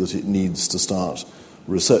agency that it needs to start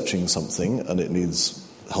researching something and it needs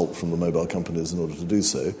help from the mobile companies in order to do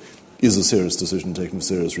so is a serious decision taken for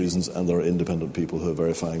serious reasons, and there are independent people who are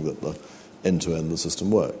verifying that the end-to-end the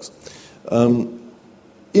system works.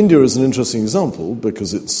 India is an interesting example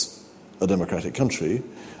because it's a democratic country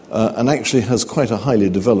and actually has quite a highly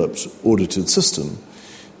developed audited system.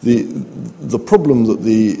 The problem that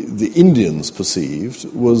the Indians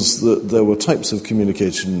perceived was that there were types of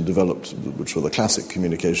communication developed which were the classic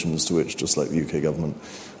communications to which, just like the UK government,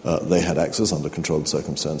 they had access under controlled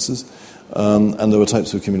circumstances, and there were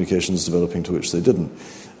types of communications developing to which they didn't.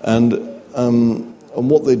 And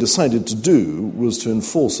what they decided to do was to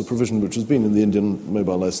enforce a provision which has been in the Indian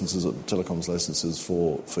mobile licenses, telecoms licenses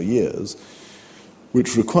for years,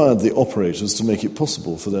 which required the operators to make it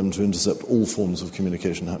possible for them to intercept all forms of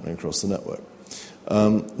communication happening across the network.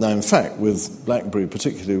 Now, in fact, with BlackBerry,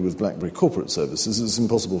 particularly with BlackBerry corporate services, it's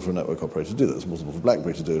impossible for a network operator to do that. It's impossible for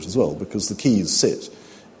BlackBerry to do it as well, because the keys sit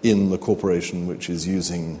in the corporation which is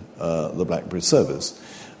using the BlackBerry service.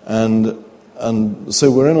 And so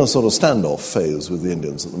we're in a sort of standoff phase with the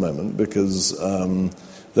Indians at the moment, because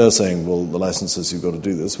they're saying, well, the license says you've got to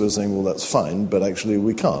do this. We're saying, well, that's fine, but actually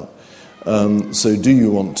we can't. So do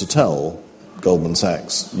you want to tell Goldman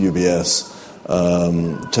Sachs, UBS,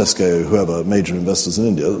 Tesco, whoever, major investors in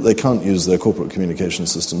India, that they can't use their corporate communication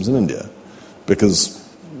systems in India? Because,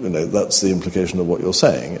 that's the implication of what you're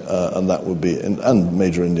saying, and that would be, and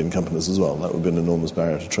major Indian companies as well, and that would be an enormous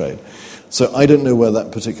barrier to trade. So I don't know where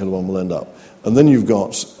that particular one will end up. And then you've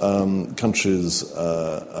got countries,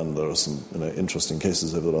 and there are some interesting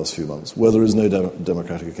cases over the last few months, where there is no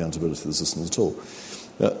democratic accountability to the systems at all.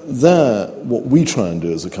 There, what we try and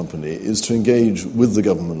do as a company is to engage with the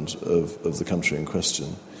government of the country in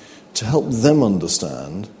question to help them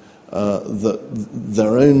understand that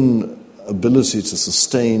their own ability to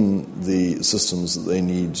sustain the systems that they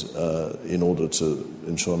need in order to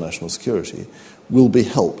ensure national security will be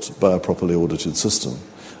helped by a properly audited system,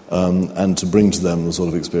 and to bring to them the sort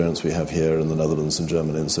of experience we have here in the Netherlands and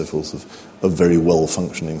Germany and so forth of very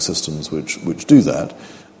well-functioning systems which do that,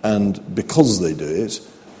 and because they do it,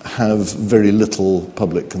 have very little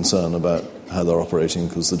public concern about how they're operating,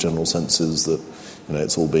 because the general sense is that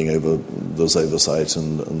it's all there's oversight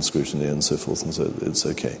and scrutiny and so forth, and so it's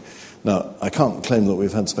okay. Now, I can't claim that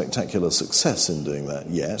we've had spectacular success in doing that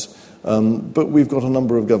yet, but we've got a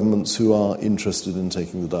number of governments who are interested in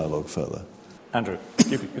taking the dialogue further. Andrew,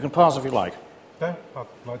 you can pause if you like. Yeah, I'd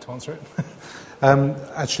like to answer it.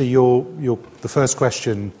 Actually, the first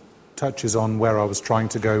question touches on where I was trying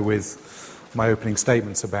to go with my opening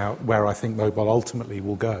statements about where I think mobile ultimately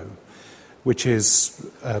will go, which is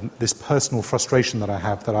this personal frustration that I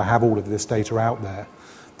have all of this data out there,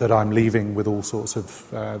 that I'm leaving with all sorts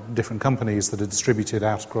of different companies that are distributed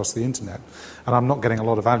out across the internet, and I'm not getting a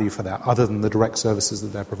lot of value for that other than the direct services that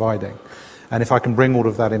they're providing. And if I can bring all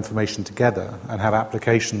of that information together and have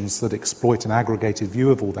applications that exploit an aggregated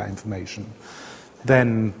view of all that information,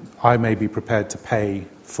 then I may be prepared to pay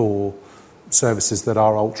for services that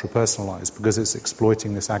are ultra-personalised, because it's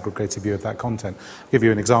exploiting this aggregated view of that content. I'll give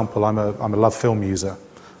you an example. I'm a Love Film user.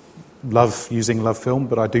 love using Love Film,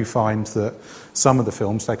 but I do find that some of the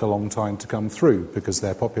films take a long time to come through because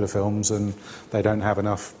they're popular films and they don't have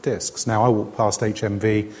enough discs. Now, I walk past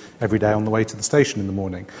HMV every day on the way to the station in the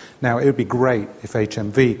morning. Now, it would be great if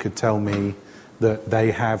HMV could tell me that they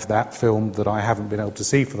have that film that I haven't been able to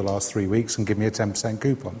see for the last 3 weeks and give me a 10%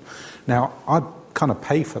 coupon. Now, I'd kind of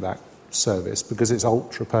pay for that service because it's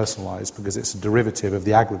ultra personalised, because it's a derivative of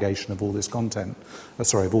the aggregation of all this content,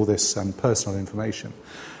 of all this personal information.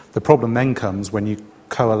 The problem then comes when you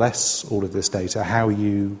coalesce all of this data, how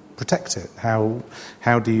you protect it. How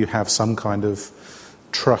do you have some kind of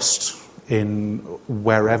trust in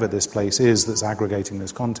wherever this place is that's aggregating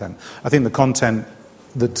this content? I think the content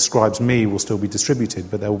that describes me will still be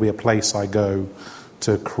distributed, but there will be a place I go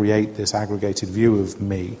to create this aggregated view of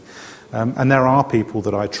me. And there are people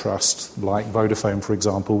that I trust, like Vodafone, for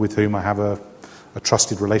example, with whom I have a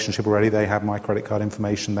trusted relationship already. They have my credit card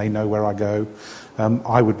information. They know where I go.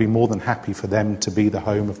 I would be more than happy for them to be the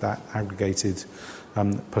home of that aggregated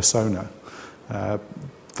persona.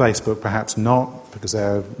 Facebook, perhaps not, because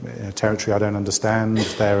they're in a territory I don't understand.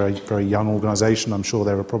 They're a very young organisation. I'm sure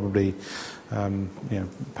there are probably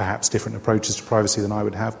perhaps different approaches to privacy than I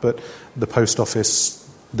would have. But the post office,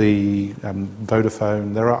 the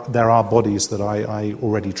Vodafone, there are bodies that I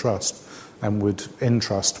already trust and would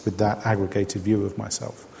entrust with that aggregated view of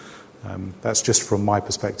myself. That's just from my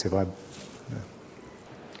perspective.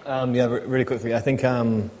 Really quickly, I think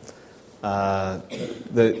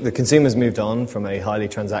the consumer's moved on from a highly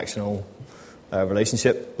transactional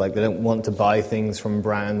relationship. Like, they don't want to buy things from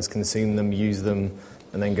brands, consume them, use them,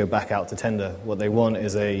 and then go back out to tender. What they want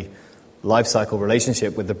is a life cycle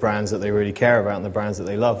relationship with the brands that they really care about and the brands that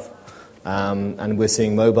they love. And we're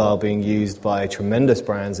seeing mobile being used by tremendous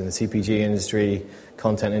brands in the CPG industry,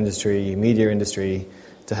 content industry, media industry,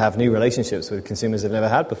 to have new relationships with consumers they've never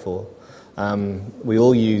had before. We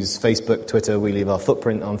all use Facebook, Twitter. We leave our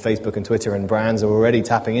footprint on Facebook and Twitter, and brands are already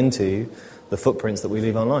tapping into the footprints that we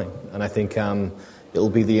leave online. And I think it'll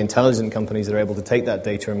be the intelligent companies that are able to take that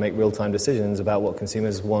data and make real-time decisions about what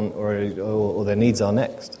consumers want or their needs are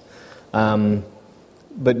next.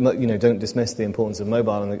 But don't dismiss the importance of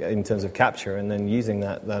mobile in terms of capture and then using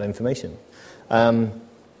that information. And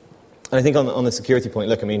I think on the security point,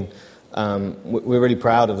 look, I mean, we're really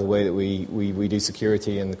proud of the way that we do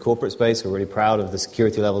security in the corporate space. We're really proud of the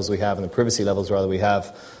security levels we have and the privacy levels, rather, we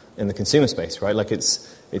have in the consumer space, right? Like,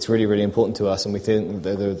 it's really, really important to us, and we think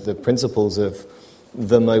the principles of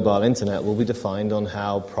the mobile internet will be defined on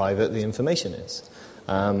how private the information is.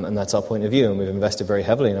 And that's our point of view, and we've invested very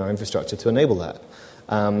heavily in our infrastructure to enable that.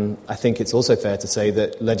 I think it's also fair to say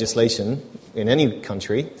that legislation in any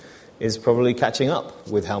country is probably catching up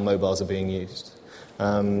with how mobiles are being used.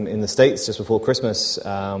 In the States, just before Christmas,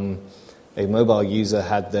 a mobile user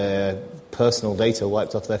had their personal data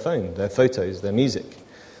wiped off their phone, their photos, their music.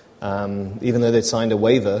 Even though they'd signed a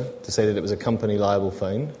waiver to say that it was a company-liable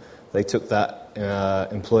phone, they took that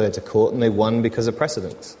employer to court and they won because of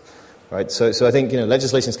precedents. Right? So I think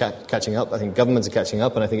legislation's catching up. I think governments are catching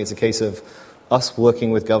up, and I think it's a case of us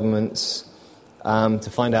working with governments to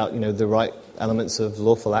find out the right elements of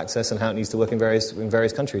lawful access and how it needs to work in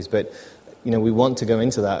various countries. But we want to go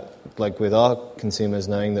into that, like, with our consumers,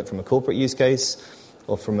 knowing that from a corporate use case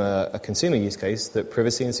or from a consumer use case, that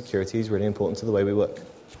privacy and security is really important to the way we work.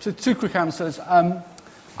 So, two quick answers.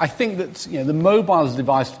 I think that the mobile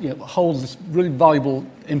device holds this really valuable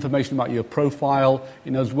information about your profile.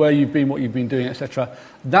 It knows where you've been, what you've been doing, etc.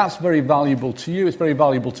 That's very valuable to you. It's very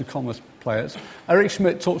valuable to commerce players. Eric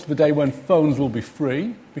Schmidt talks of the day when phones will be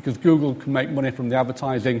free because Google can make money from the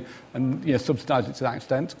advertising and subsidise it to that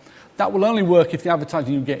extent. That will only work if the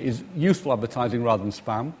advertising you get is useful advertising rather than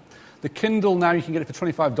spam. The Kindle, now you can get it for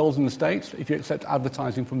 $25 in the States if you accept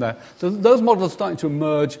advertising from there. So those models are starting to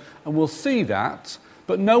emerge, and we'll see that.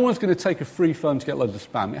 But no one's going to take a free phone to get loads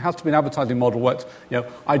of spam. It has to be an advertising model where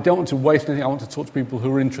I don't want to waste anything. I want to talk to people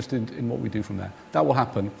who are interested in what we do from there. That will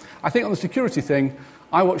happen. I think on the security thing,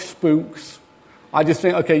 I watch Spooks. I just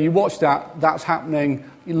think, okay, you watch that, that's happening,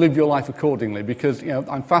 you live your life accordingly. Because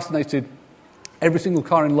I'm fascinated. Every single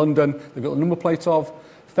car in London, they've got the number plate of,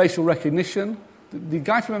 facial recognition. The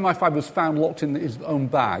guy from MI5 was found locked in his own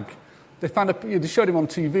bag. They showed him on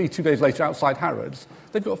TV 2 days later outside Harrods.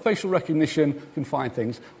 They've got facial recognition, can find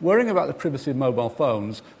things. Worrying about the privacy of mobile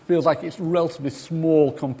phones feels like it's relatively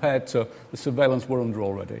small compared to the surveillance we're under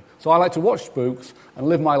already. So I like to watch Spooks and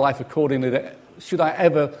live my life accordingly. Should I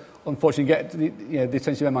ever, unfortunately, get the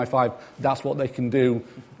attention of MI5, that's what they can do.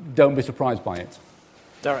 Don't be surprised by it.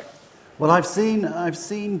 Derek. Well, I've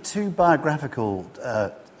seen two biographical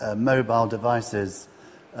mobile devices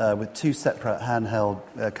with two separate handheld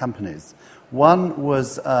companies. One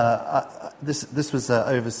was, this was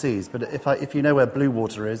overseas, but if you know where Blue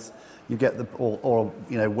Water is, you get or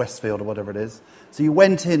Westfield or whatever it is. So you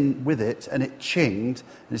went in with it and it chinged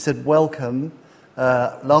and it said, welcome.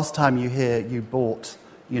 Last time you here, you bought,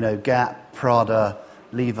 Gap, Prada,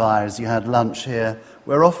 Levi's, you had lunch here.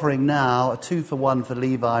 We're offering now a 2-for-1 for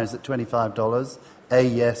Levi's at $25. A,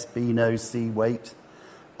 yes, B, no, C, wait.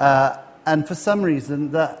 And for some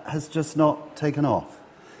reason, that has just not taken off.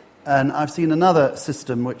 And I've seen another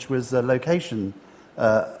system, which was a location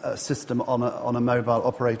system on a mobile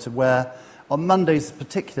operator, where on Mondays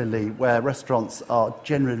particularly, where restaurants are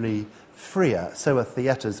generally freer, so are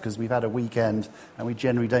theatres, because we've had a weekend and we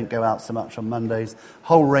generally don't go out so much on Mondays.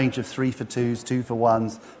 Whole range of 3-for-2s,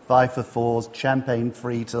 2-for-1s, 5-for-4s, champagne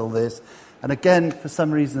free till this. And again, for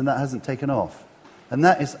some reason, that hasn't taken off. And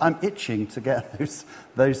that is, I'm itching to get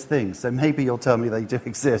those things. So maybe you'll tell me they do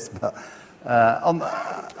exist. But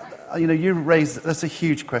you raised, that's a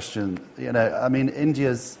huge question.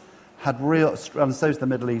 India's had real, and so's the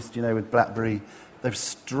Middle East, with BlackBerry.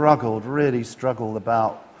 They've really struggled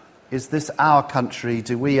about, is this our country?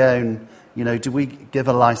 Do we own, do we give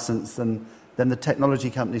a license? And then the technology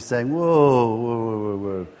company's saying,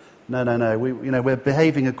 whoa. No. We're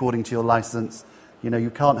behaving according to your license. You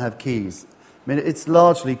can't have keys. It's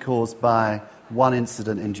largely caused by one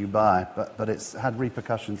incident in Dubai, but it's had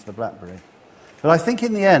repercussions for BlackBerry. But I think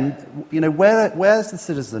in the end, where's the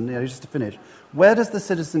citizen, just to finish, where does the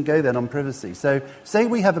citizen go then on privacy? So say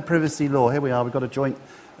we have a privacy law. Here we are, we've got a joint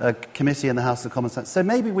committee in the House of Commons. So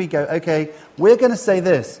maybe we go, okay, we're going to say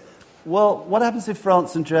this. Well, what happens if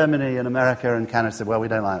France and Germany and America and Canada say, well, we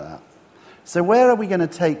don't like that? So where are we going to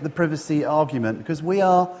take the privacy argument? Because we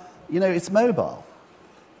are, it's mobile.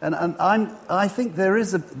 And I think there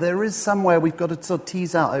is somewhere we've got to sort of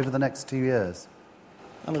tease out over the next 2 years.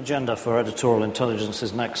 An agenda for editorial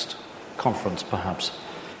intelligence's next conference, perhaps.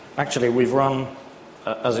 Actually, we've run,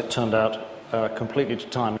 as it turned out, completely to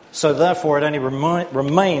time. So therefore, it only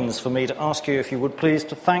remains for me to ask you, if you would please,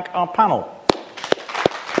 to thank our panel.